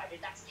clinch fighter,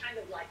 that's kind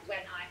of like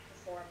when I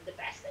perform the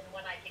best and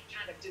when I can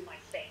kind of do my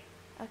thing.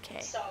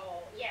 Okay. So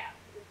yeah,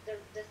 the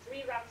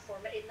 3-round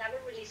format, it never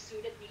really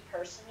suited me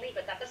personally,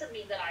 but that doesn't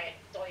mean that I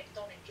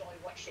don't enjoy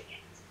watching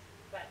it.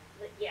 But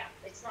yeah,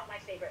 it's not my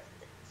favorite.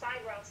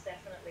 5 rounds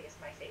definitely is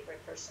my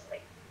favorite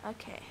personally.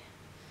 Okay.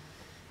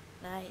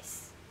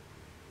 Nice.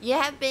 You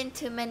have been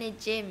to many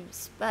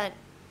gyms, but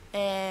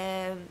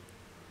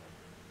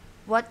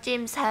what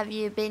gyms have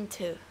you been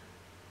to?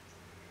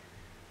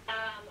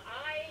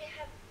 I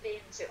have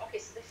been to,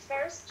 so the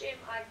first gym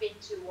I've been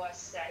to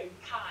was in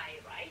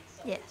Thai, right?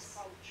 So yes. It's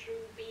called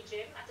True B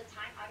Gym at the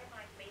time. I don't know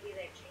if maybe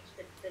they've changed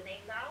the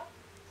name now,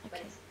 but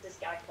it's this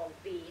guy called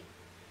B.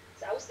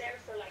 So I was there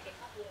for like a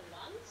couple of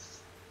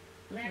months.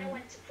 Then I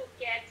went to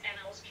Phuket, and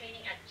I was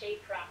training at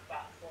J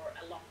Prapa for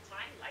a long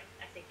time. Like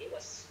I think it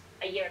was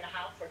a year and a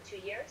half or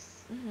 2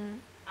 years. Mm-hmm.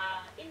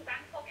 In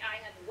Bangkok, I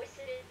had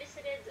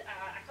visited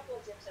a couple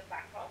of gyms in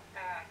Bangkok,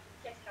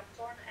 Kiet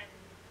Kamtorn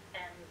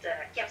and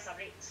Kiel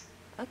Samrit.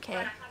 Okay.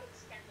 But I haven't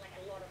spent like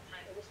a lot of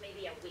time. It was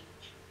maybe a week,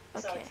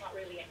 so it's not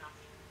really enough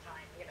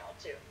time,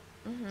 to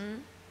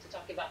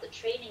talk about the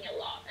training a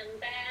lot. And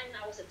then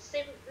I was at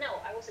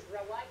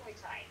Rawai Muay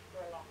Thai for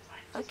a long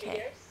time, 2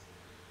 years.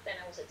 Then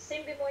I was at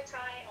Simbi Muay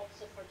Thai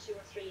also for 2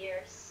 or 3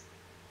 years.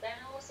 Then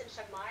I was in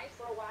Chiang Mai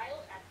for a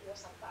while at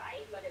Wasan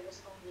Thai, but it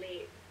was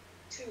only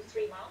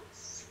 2-3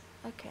 months.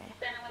 Okay.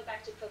 Then I went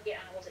back to Phuket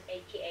and I was at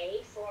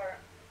AKA for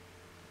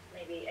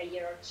maybe a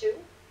year or two.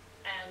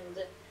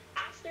 And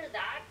after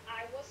that,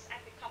 I was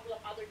at a couple of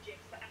other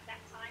gyms, but at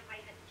that time I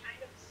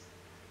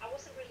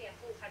wasn't really a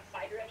full-time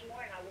fighter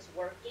anymore, and I was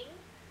working.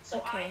 So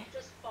Okay. I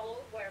just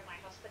followed where my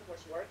husband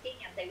was working,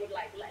 and they would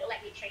like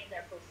let me train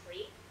there for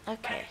free. But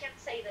I Okay. can't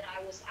say that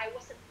I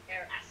wasn't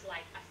there as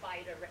like a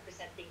fighter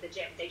representing the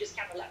gym. They just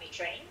kind of let me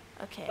train.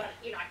 Okay. But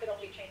I could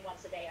only train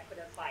once a day. I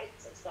couldn't fight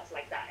and stuff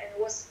like that. And it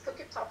was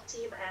Phuket Top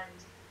Team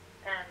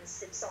and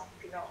Sitsong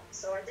Pinong.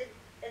 So I did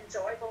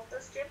enjoy both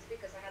those gyms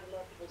because I had a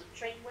lot of people to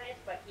train with.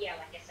 But yeah,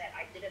 like I said,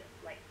 I didn't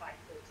like fight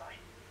full time.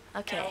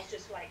 Okay. And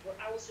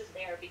I was just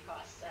there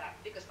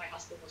because my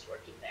husband was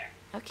working there.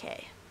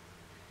 Okay.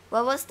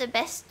 What was the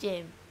best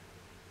gym?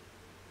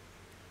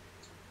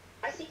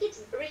 I think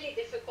it's really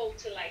difficult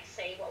to like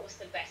say what was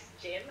the best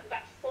gym,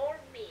 but for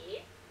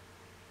me,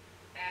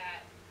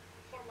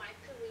 for my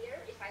career,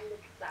 if I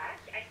look back,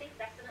 I think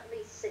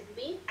definitely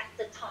Sydney at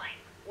the time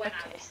when I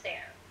Okay. was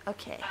there.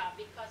 Okay.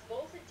 Because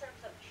both in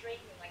terms of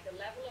training, like the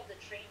level of the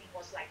training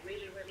was like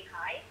really, really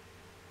high,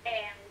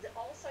 and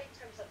also in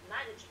terms of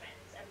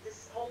management. And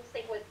this whole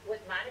thing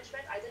with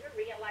management, I didn't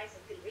realize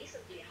until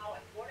recently how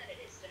important it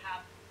is to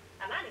have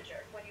a manager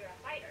when you're a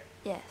fighter.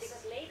 Yes.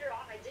 Because later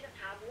on I didn't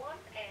have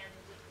one, and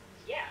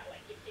yeah,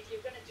 like if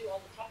you're gonna do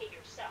all the talking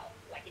yourself,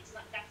 like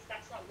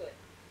that's not good.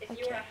 If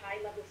you're a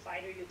high level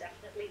fighter, you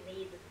definitely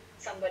need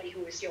somebody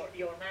who is your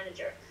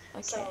manager.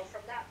 Okay. So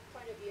from that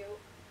point of view,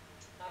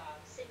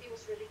 Sydney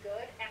was really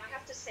good, and I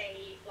have to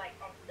say, like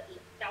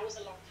that was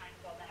a long time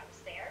ago that I was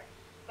there,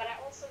 but I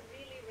also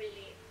really,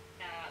 really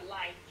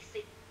like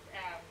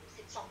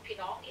Sitsong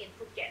Pinong in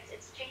Phuket.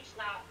 It's changed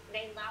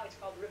name now. It's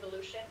called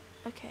Revolution.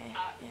 Okay.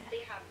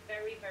 They have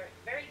very, very,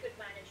 very good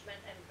management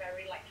and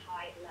very like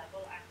high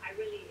level, and I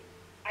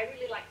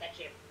really like that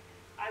gym.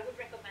 I would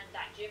recommend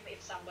that gym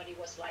if somebody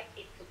was like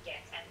in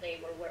Phuket and they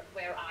were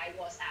where I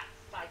was at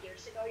 5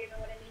 years ago. You know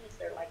what I mean? If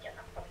they're like an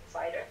upcoming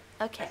fighter.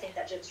 Okay. I think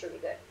that gym's really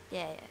good.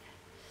 Yeah.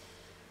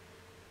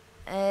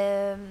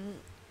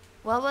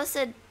 What was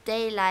a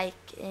day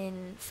like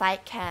in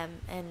fight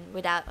camp and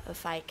without a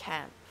fight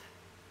camp?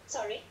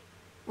 Sorry.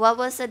 What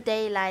was a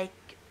day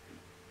like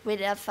with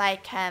a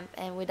fight camp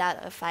and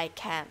without a fight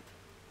camp?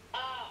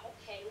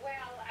 Okay.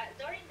 Well,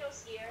 during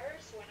those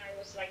years when I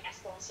was like a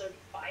sponsored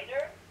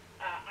fighter,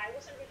 I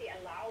wasn't really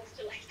allowed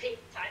to like take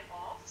time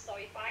off. So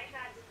if I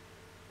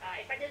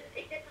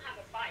didn't have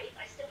a fight,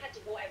 I still had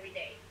to go every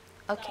day.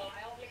 Okay. So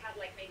I only had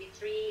like maybe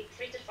 3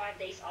 to 5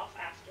 days off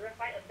after a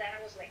fight, and then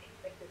I was like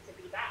expected to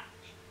be back.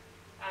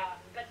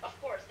 But of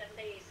course, then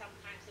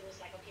sometimes it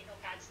was like, okay, no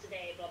pads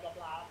today, blah blah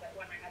blah. But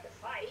when I had the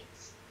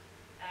fights,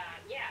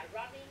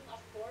 running,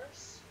 of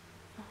course.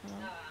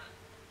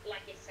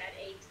 Like it said,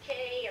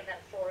 8K and then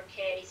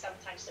 4K.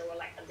 Sometimes there were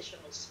like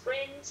additional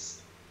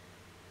sprints,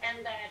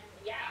 and then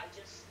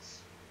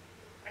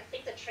I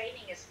think the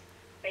training is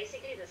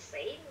basically the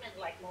same in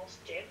like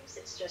most gyms.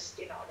 It's just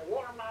the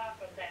warm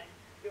up, and then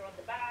you're on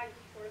the bag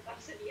for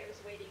 1,000 years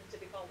waiting to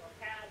be called on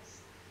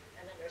pads,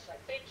 and then there's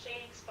like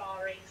pinching,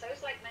 sparring. So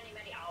it's like many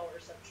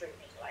hours of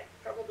training, like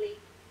probably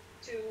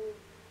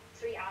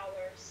 2-3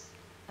 hours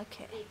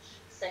each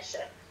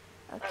session.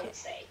 Okay. I would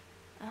say.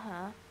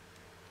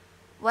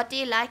 What do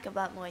you like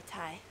about Muay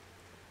Thai?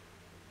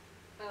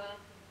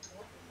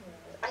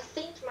 I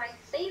think my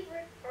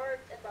favorite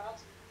part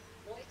about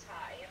Muay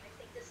Thai, and I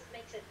think this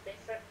makes it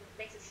different,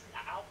 makes it stand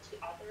out to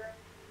other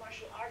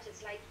martial arts.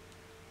 It's like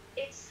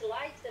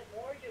the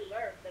more you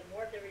learn, the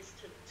more there is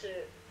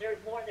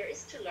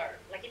to learn.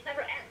 Like it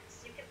never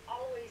ends. You can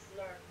always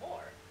learn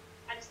more,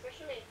 and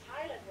especially in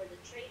Thailand, where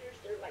the trainers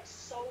they're like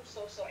so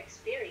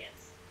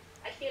experienced.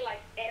 I feel like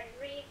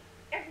every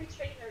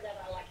trainer that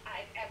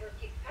I've ever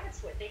kicked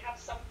pads with, they have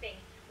something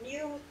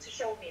new to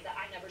show me that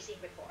I've never seen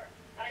before,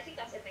 and I think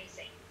that's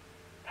amazing.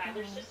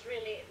 There's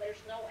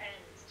no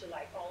end to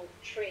like all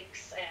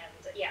tricks,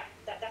 and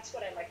that's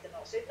what I like the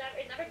most. So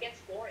it never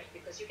gets boring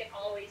because you can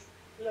always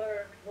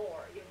learn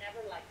more. You're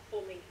never like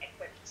fully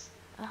equipped.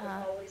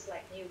 There's always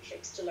like new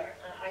tricks to learn.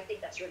 I think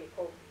that's really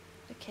cool.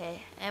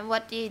 Okay, and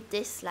what do you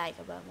dislike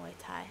about Muay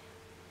Thai?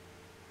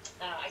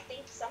 I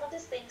think some of the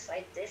things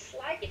I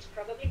dislike, it's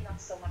probably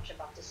not so much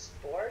about the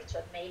sport,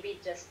 but maybe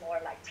just more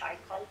like Thai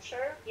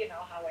culture. You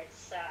know how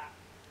it's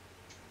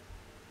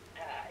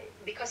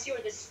because you're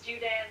the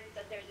student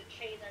and there's a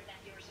trainer that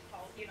you're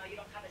supposed, you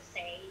don't have a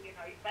say,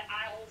 But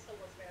I also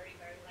was very,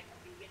 very like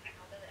obedient. I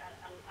know that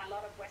a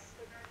lot of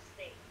Westerners,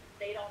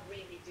 they don't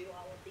really do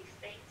all of these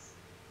things,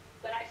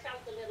 but I felt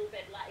a little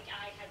bit like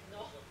I had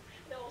no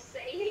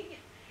saying.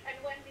 And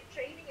when the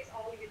training is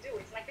all you do,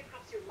 it's like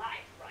becomes your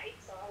life, right?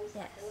 So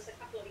there was a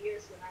couple of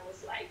years when I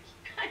was like,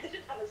 I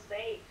didn't have a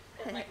say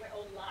in like my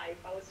own life.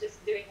 I was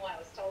just doing what I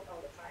was told all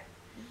the time.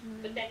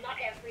 But then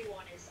not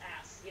everyone is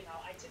as,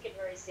 I took it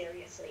very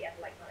seriously, and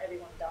like not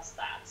everyone does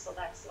that. So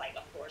that's like,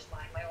 of course,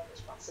 my own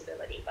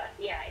responsibility. But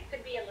yeah, it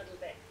could be a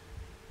little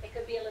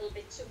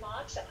bit too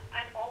much.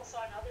 And also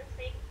another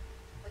thing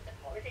with the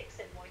politics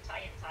in Muay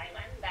Thai in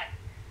Thailand, that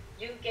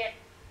you get,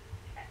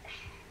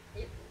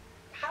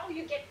 how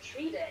you get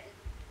treated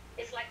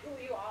is like who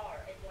you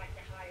are in like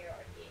the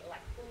hierarchy,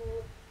 like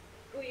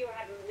who you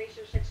have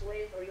relationships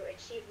with or your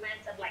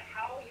achievements, and like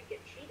how you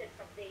get treated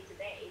from day to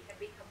day can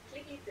be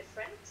completely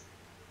different.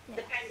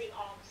 Yes. Depending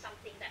on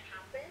something that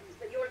happens,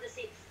 but you're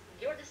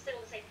still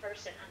the same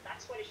person, and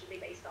that's what it should be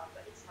based on,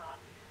 but it's not.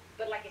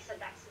 But like I said,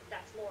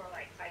 that's more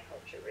like Thai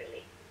culture,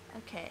 really.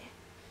 Okay.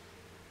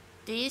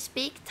 Do you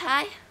speak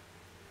Thai?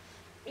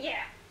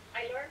 Yeah,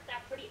 I learned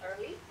that pretty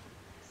early.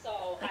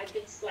 So okay. I've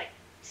been like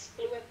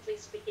fluently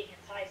speaking in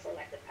Thai for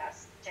like the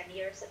past 10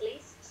 years at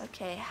least.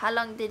 Okay, how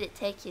long did it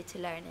take you to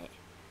learn it?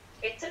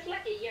 It took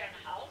like a year and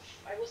a half.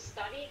 I was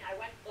studying. I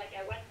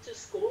went to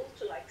school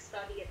to like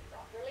study it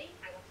properly.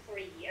 I went for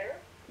a year.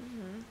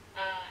 Mm-hmm.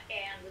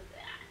 And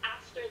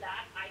after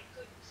that, I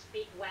could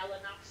speak well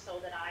enough so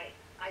that I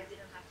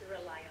didn't have to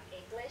rely on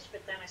English.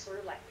 But then I sort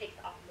of like picked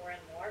up more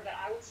and more. But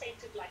I would say it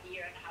took like a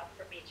year and a half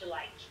for me to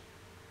like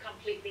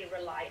completely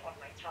rely on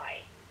my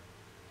Thai.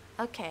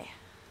 Okay.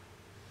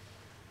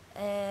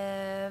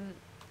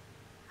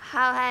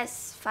 How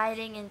has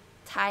fighting in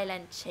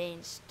Thailand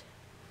changed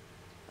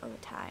over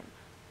time?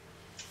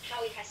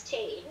 How it has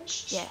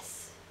changed?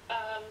 Yes.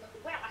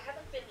 Well, I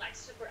haven't been like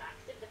super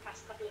active the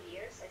past couple of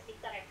years. I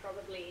think that I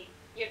probably,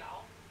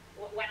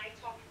 when I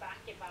talk back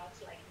about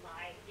like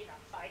my,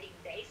 fighting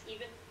days,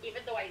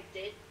 even though I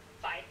did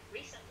fight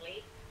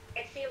recently,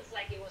 it feels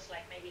like it was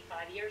like maybe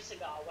 5 years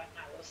ago when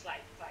I was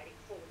like fighting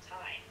full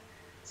time.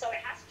 So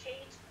it has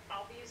changed,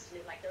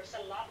 obviously. Like there's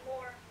a lot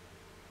more.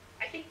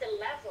 I think the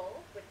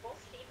level with both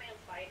female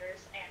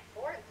fighters and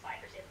foreign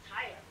fighters in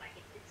Thailand, like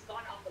it's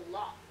gone up a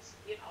lot.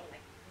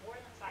 Like more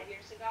than 5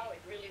 years ago,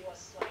 it really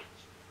was like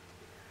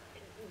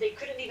they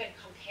couldn't even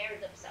compare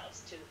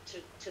themselves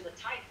to the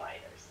Thai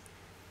fighters.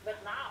 But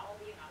now,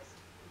 it's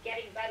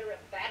getting better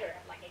and better.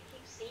 And like I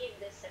keep seeing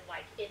this in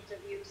like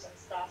interviews and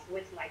stuff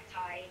with like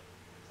Thai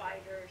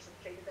fighters and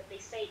trainers that they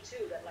say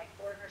too that like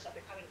foreigners are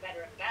becoming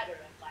better and better,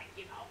 and like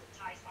the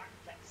Thais aren't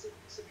like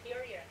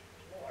superior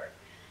anymore.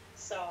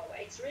 So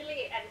it's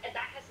really and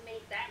that has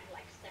made them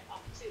like step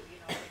up too. You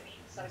know what I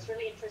mean? So it's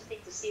really interesting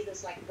to see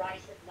this like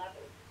rise in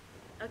level.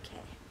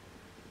 Okay.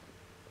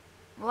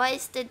 What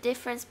is the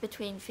difference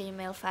between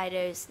female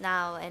fighters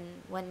now and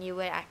when you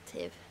were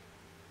active?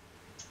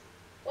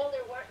 Well,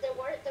 there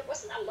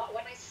wasn't a lot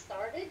when I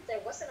started.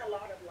 There wasn't a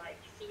lot of like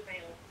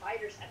female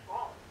fighters at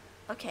all.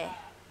 Okay.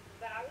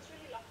 But I was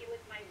really lucky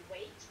with my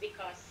weight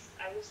because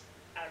I was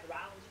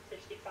around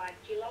 55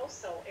 kilos,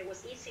 so it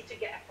was easy to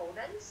get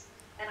opponents.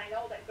 And I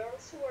know that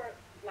girls who were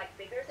like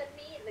bigger than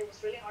me, it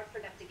was really hard for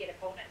them to get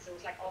opponents. It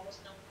was like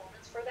almost no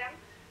opponents for them.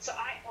 So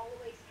I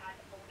always had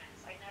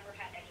opponents. I never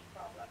had any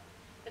problem.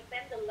 But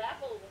then the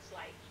level was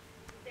like,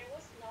 there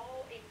was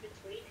no in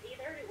between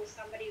either. It was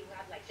somebody who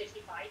had like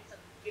 50 fights and,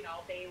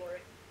 they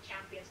were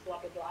champions, blah,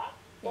 blah, blah.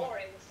 Yeah.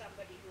 Or it was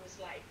somebody who was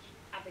like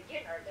a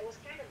beginner. There was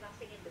kind of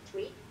nothing in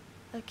between.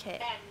 Okay.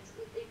 And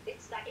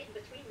it's that in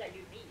between that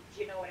you need,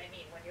 you know what I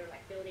mean, when you're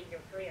like building your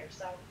career.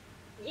 So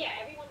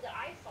yeah, everyone that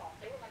I fought,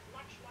 they were like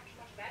much, much,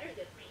 much better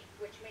than me,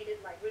 which made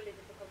it like really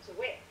difficult to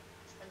win.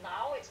 And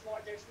now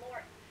there's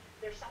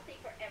something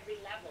for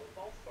every level,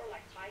 both for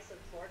like Thais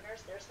and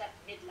foreigners. There's that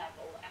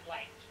mid-level and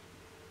like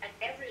at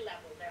every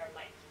level there are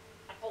like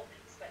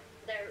opponents, but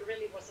there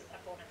really wasn't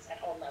opponents at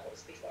all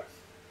levels before.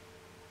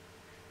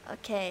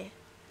 Okay.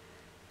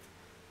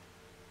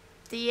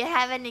 Do you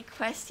have any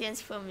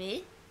questions for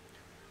me?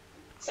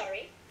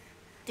 Sorry?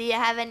 Do you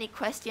have any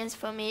questions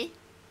for me?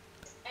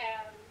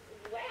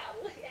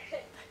 Well,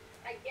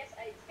 I guess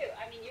I do.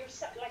 I mean, you're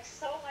so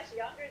much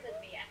younger than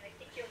me, and I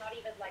think you're not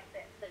even like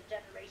the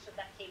generation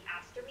that came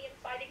after me in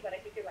fighting, but I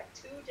think you're like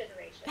 2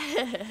 generations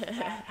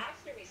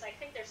after me. So I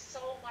think there's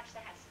so much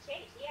that has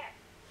changed. Yeah,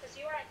 because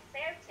you are at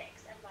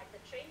Fairtex, and like the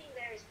training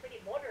there is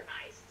pretty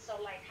modernized. So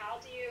like, how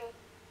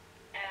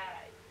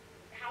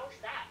is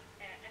that?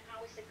 And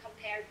how is it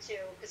compared to,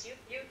 because you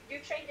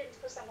trained in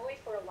Samui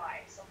for a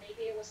while, so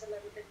maybe it was a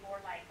little bit more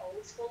like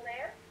old school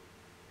there?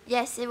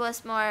 Yes, it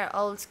was more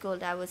old school,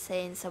 I would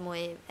say, in some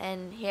way,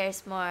 and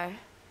here's more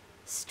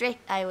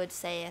strict, I would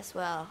say, as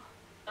well.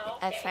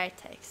 Okay. At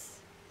Fairtex.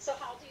 So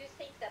how do you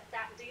think that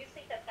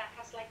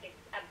has like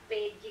a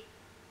big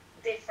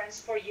difference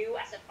for you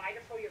as a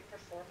fighter for your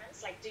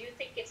performance? Like, do you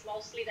think it's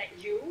mostly that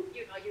do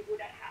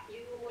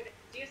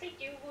you think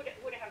you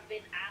would have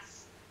been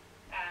as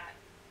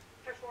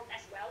performed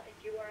as well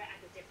if you were at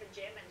a different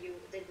gym and you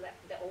did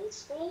the old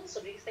school?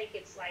 So do you think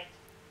it's like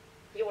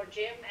your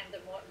gym and the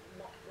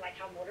like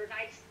how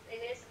modernized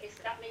it is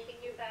that making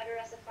you better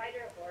as a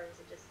fighter, or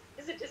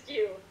is it just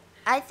you?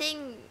 I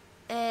think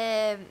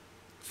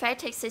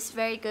Fairtex is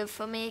very good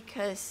for me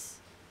because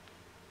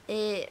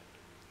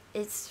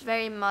it's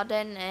very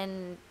modern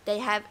and they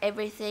have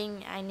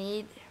everything I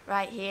need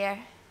right here.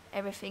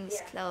 Everything's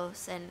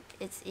close and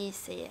it's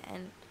easy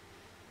and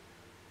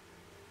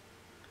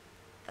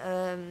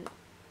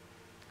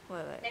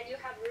And you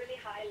have really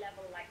high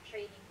level like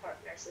training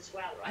partners as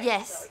well, right?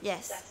 Yes, so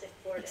yes. That's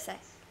important.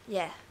 Exactly.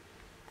 Yeah.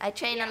 I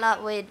train a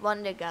lot with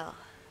Wonder Girl.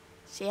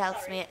 She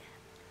helps me.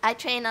 I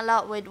train a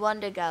lot with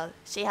Wonder Girl.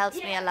 She helps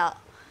me a lot.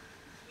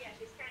 Yeah,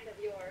 she's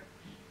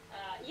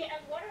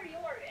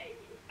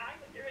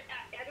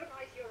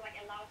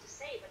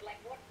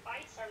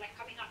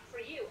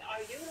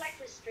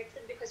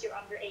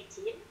under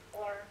 18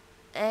 or?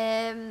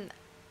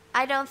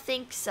 I don't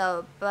think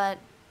so, but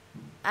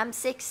I'm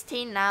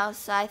 16 now,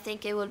 so I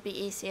think it will be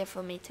easier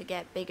for me to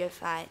get bigger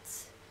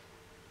fights.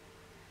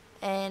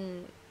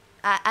 And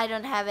I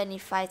don't have any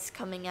fights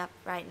coming up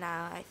right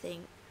now, I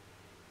think.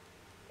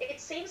 It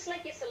seems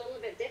like it's a little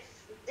bit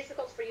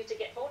difficult for you to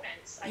get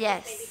opponents. I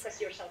Yes. think maybe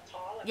because you're so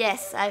tall. And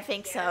Yes, people are, I like,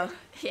 think scared. so.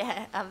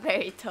 Yeah, I'm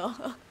very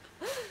tall.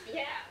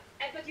 Yeah,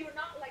 but you're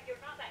not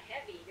that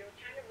heavy. You're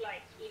kind of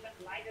like even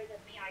lighter than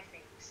me, I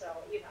think. So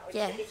it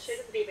Yes.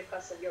 shouldn't be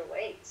because of your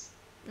weight.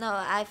 No,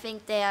 I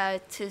think they are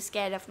too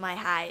scared of my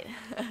height.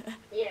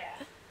 Yeah,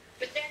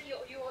 but then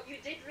you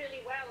did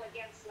really well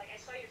against, like, I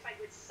saw your fight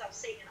with South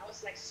Sing, and I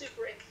was like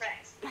super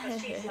impressed because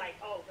she's like,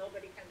 oh,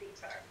 nobody can beat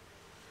her.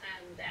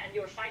 And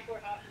your fight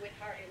with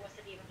her, it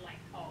wasn't even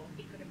like, oh,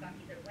 it could have gone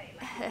either way.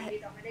 Like, you really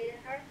dominated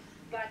her.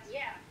 But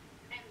yeah,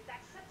 and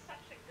that's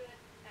such a good.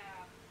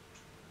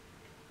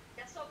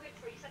 That's so good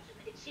for you, such an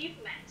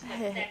achievement.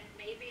 But then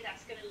maybe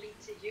that's gonna lead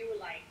to you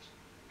like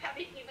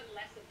having even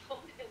less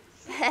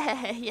opponents.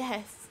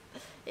 Yes,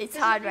 it's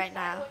hard right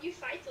now. When you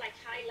fight like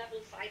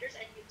high-level fighters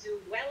and you do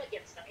well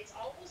against them, it's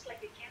almost like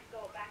you can't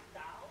go back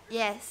down.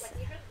 Yes. Like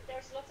even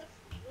there's lots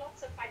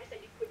of fighters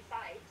that you could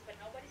fight, but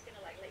nobody's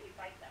gonna like let you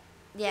fight them.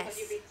 Yes. Because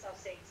you beat South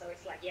Sing, so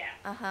it's like, yeah.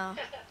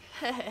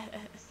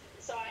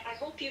 So I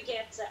hope you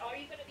get. Are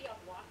you gonna be on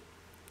one?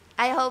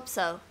 I hope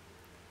so.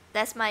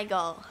 That's my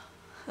goal.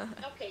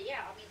 Okay,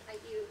 yeah. I mean,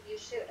 you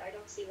should. I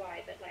don't see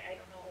why, but like I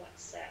don't know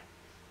what's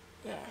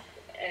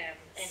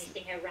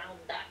anything around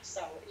that.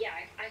 So yeah,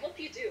 I hope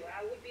you do.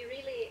 I would be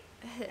really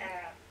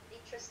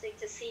interesting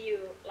to see you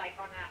like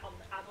on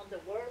the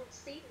world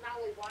scene now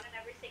with one and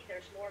everything.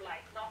 There's more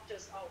like not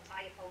just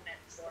Thai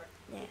opponents or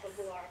people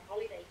who are on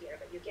holiday here,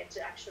 but you get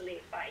to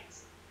actually fight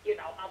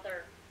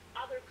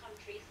other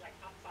countries like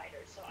top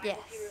fighters. So I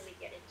hope you really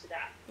get into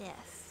that.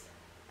 Yes,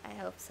 I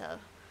hope so.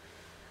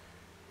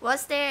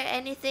 Was there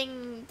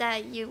anything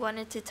that you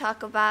wanted to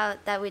talk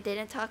about that we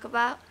didn't talk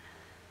about?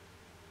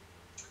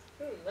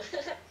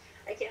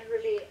 I can't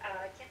really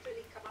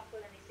come up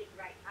with anything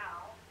right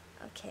now.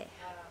 Okay.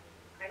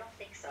 I don't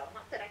think so.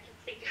 Not that I can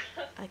think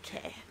of.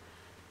 Okay.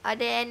 Are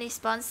there any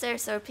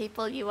sponsors or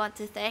people you want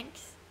to thank?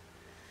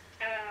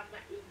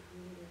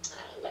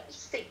 Let me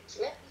think.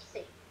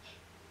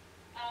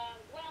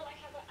 Well, I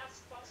have a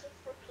sponsor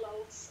for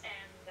clothes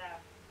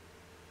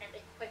and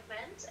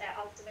equipment.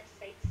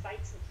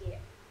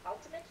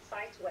 Ultimate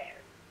Fight Wear.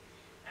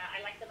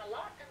 I like them a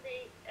lot, and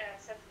they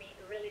sent me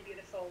really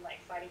beautiful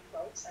like fighting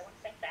clothes. I want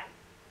to thank them.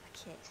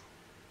 Okay.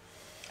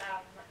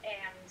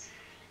 And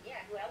yeah,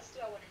 who else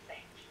do I want to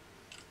thank?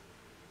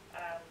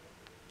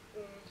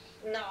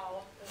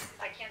 No,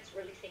 I can't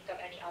really think of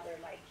any other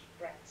like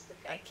brands to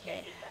thank. Okay,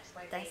 I think that's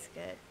my that's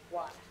main good.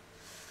 one.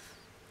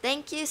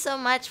 Thank you so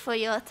much for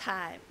your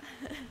time.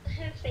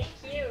 Thank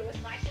you. It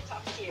was nice to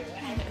talk to you,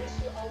 and I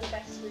wish you all the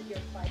best with your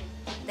fighting.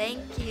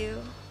 Thank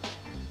you.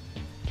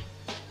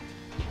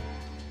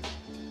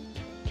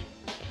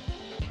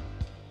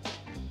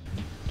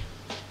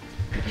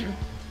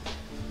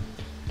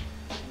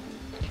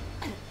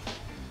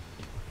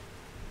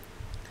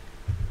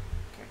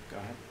 Okay, go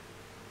ahead.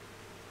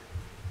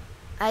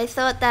 I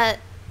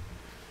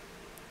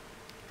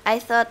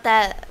thought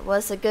that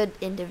was a good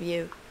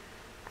interview.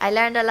 I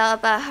learned a lot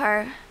about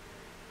her,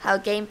 how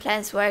game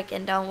plans work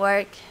and don't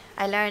work.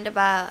 I learned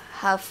about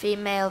how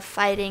female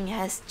fighting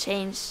has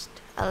changed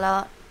a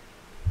lot.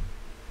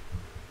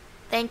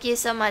 Thank you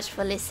so much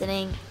for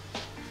listening.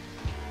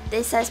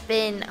 This has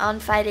been On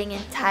Fighting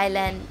in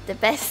Thailand, the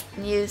best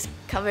news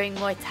covering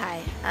Muay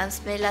Thai. I'm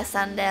Smilla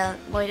Sundell,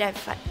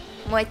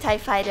 Muay Thai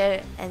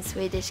fighter and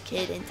Swedish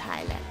kid in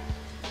Thailand.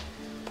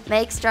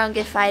 Make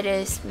stronger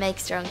fighters, make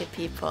stronger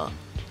people.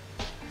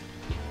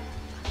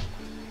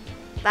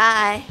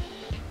 Bye.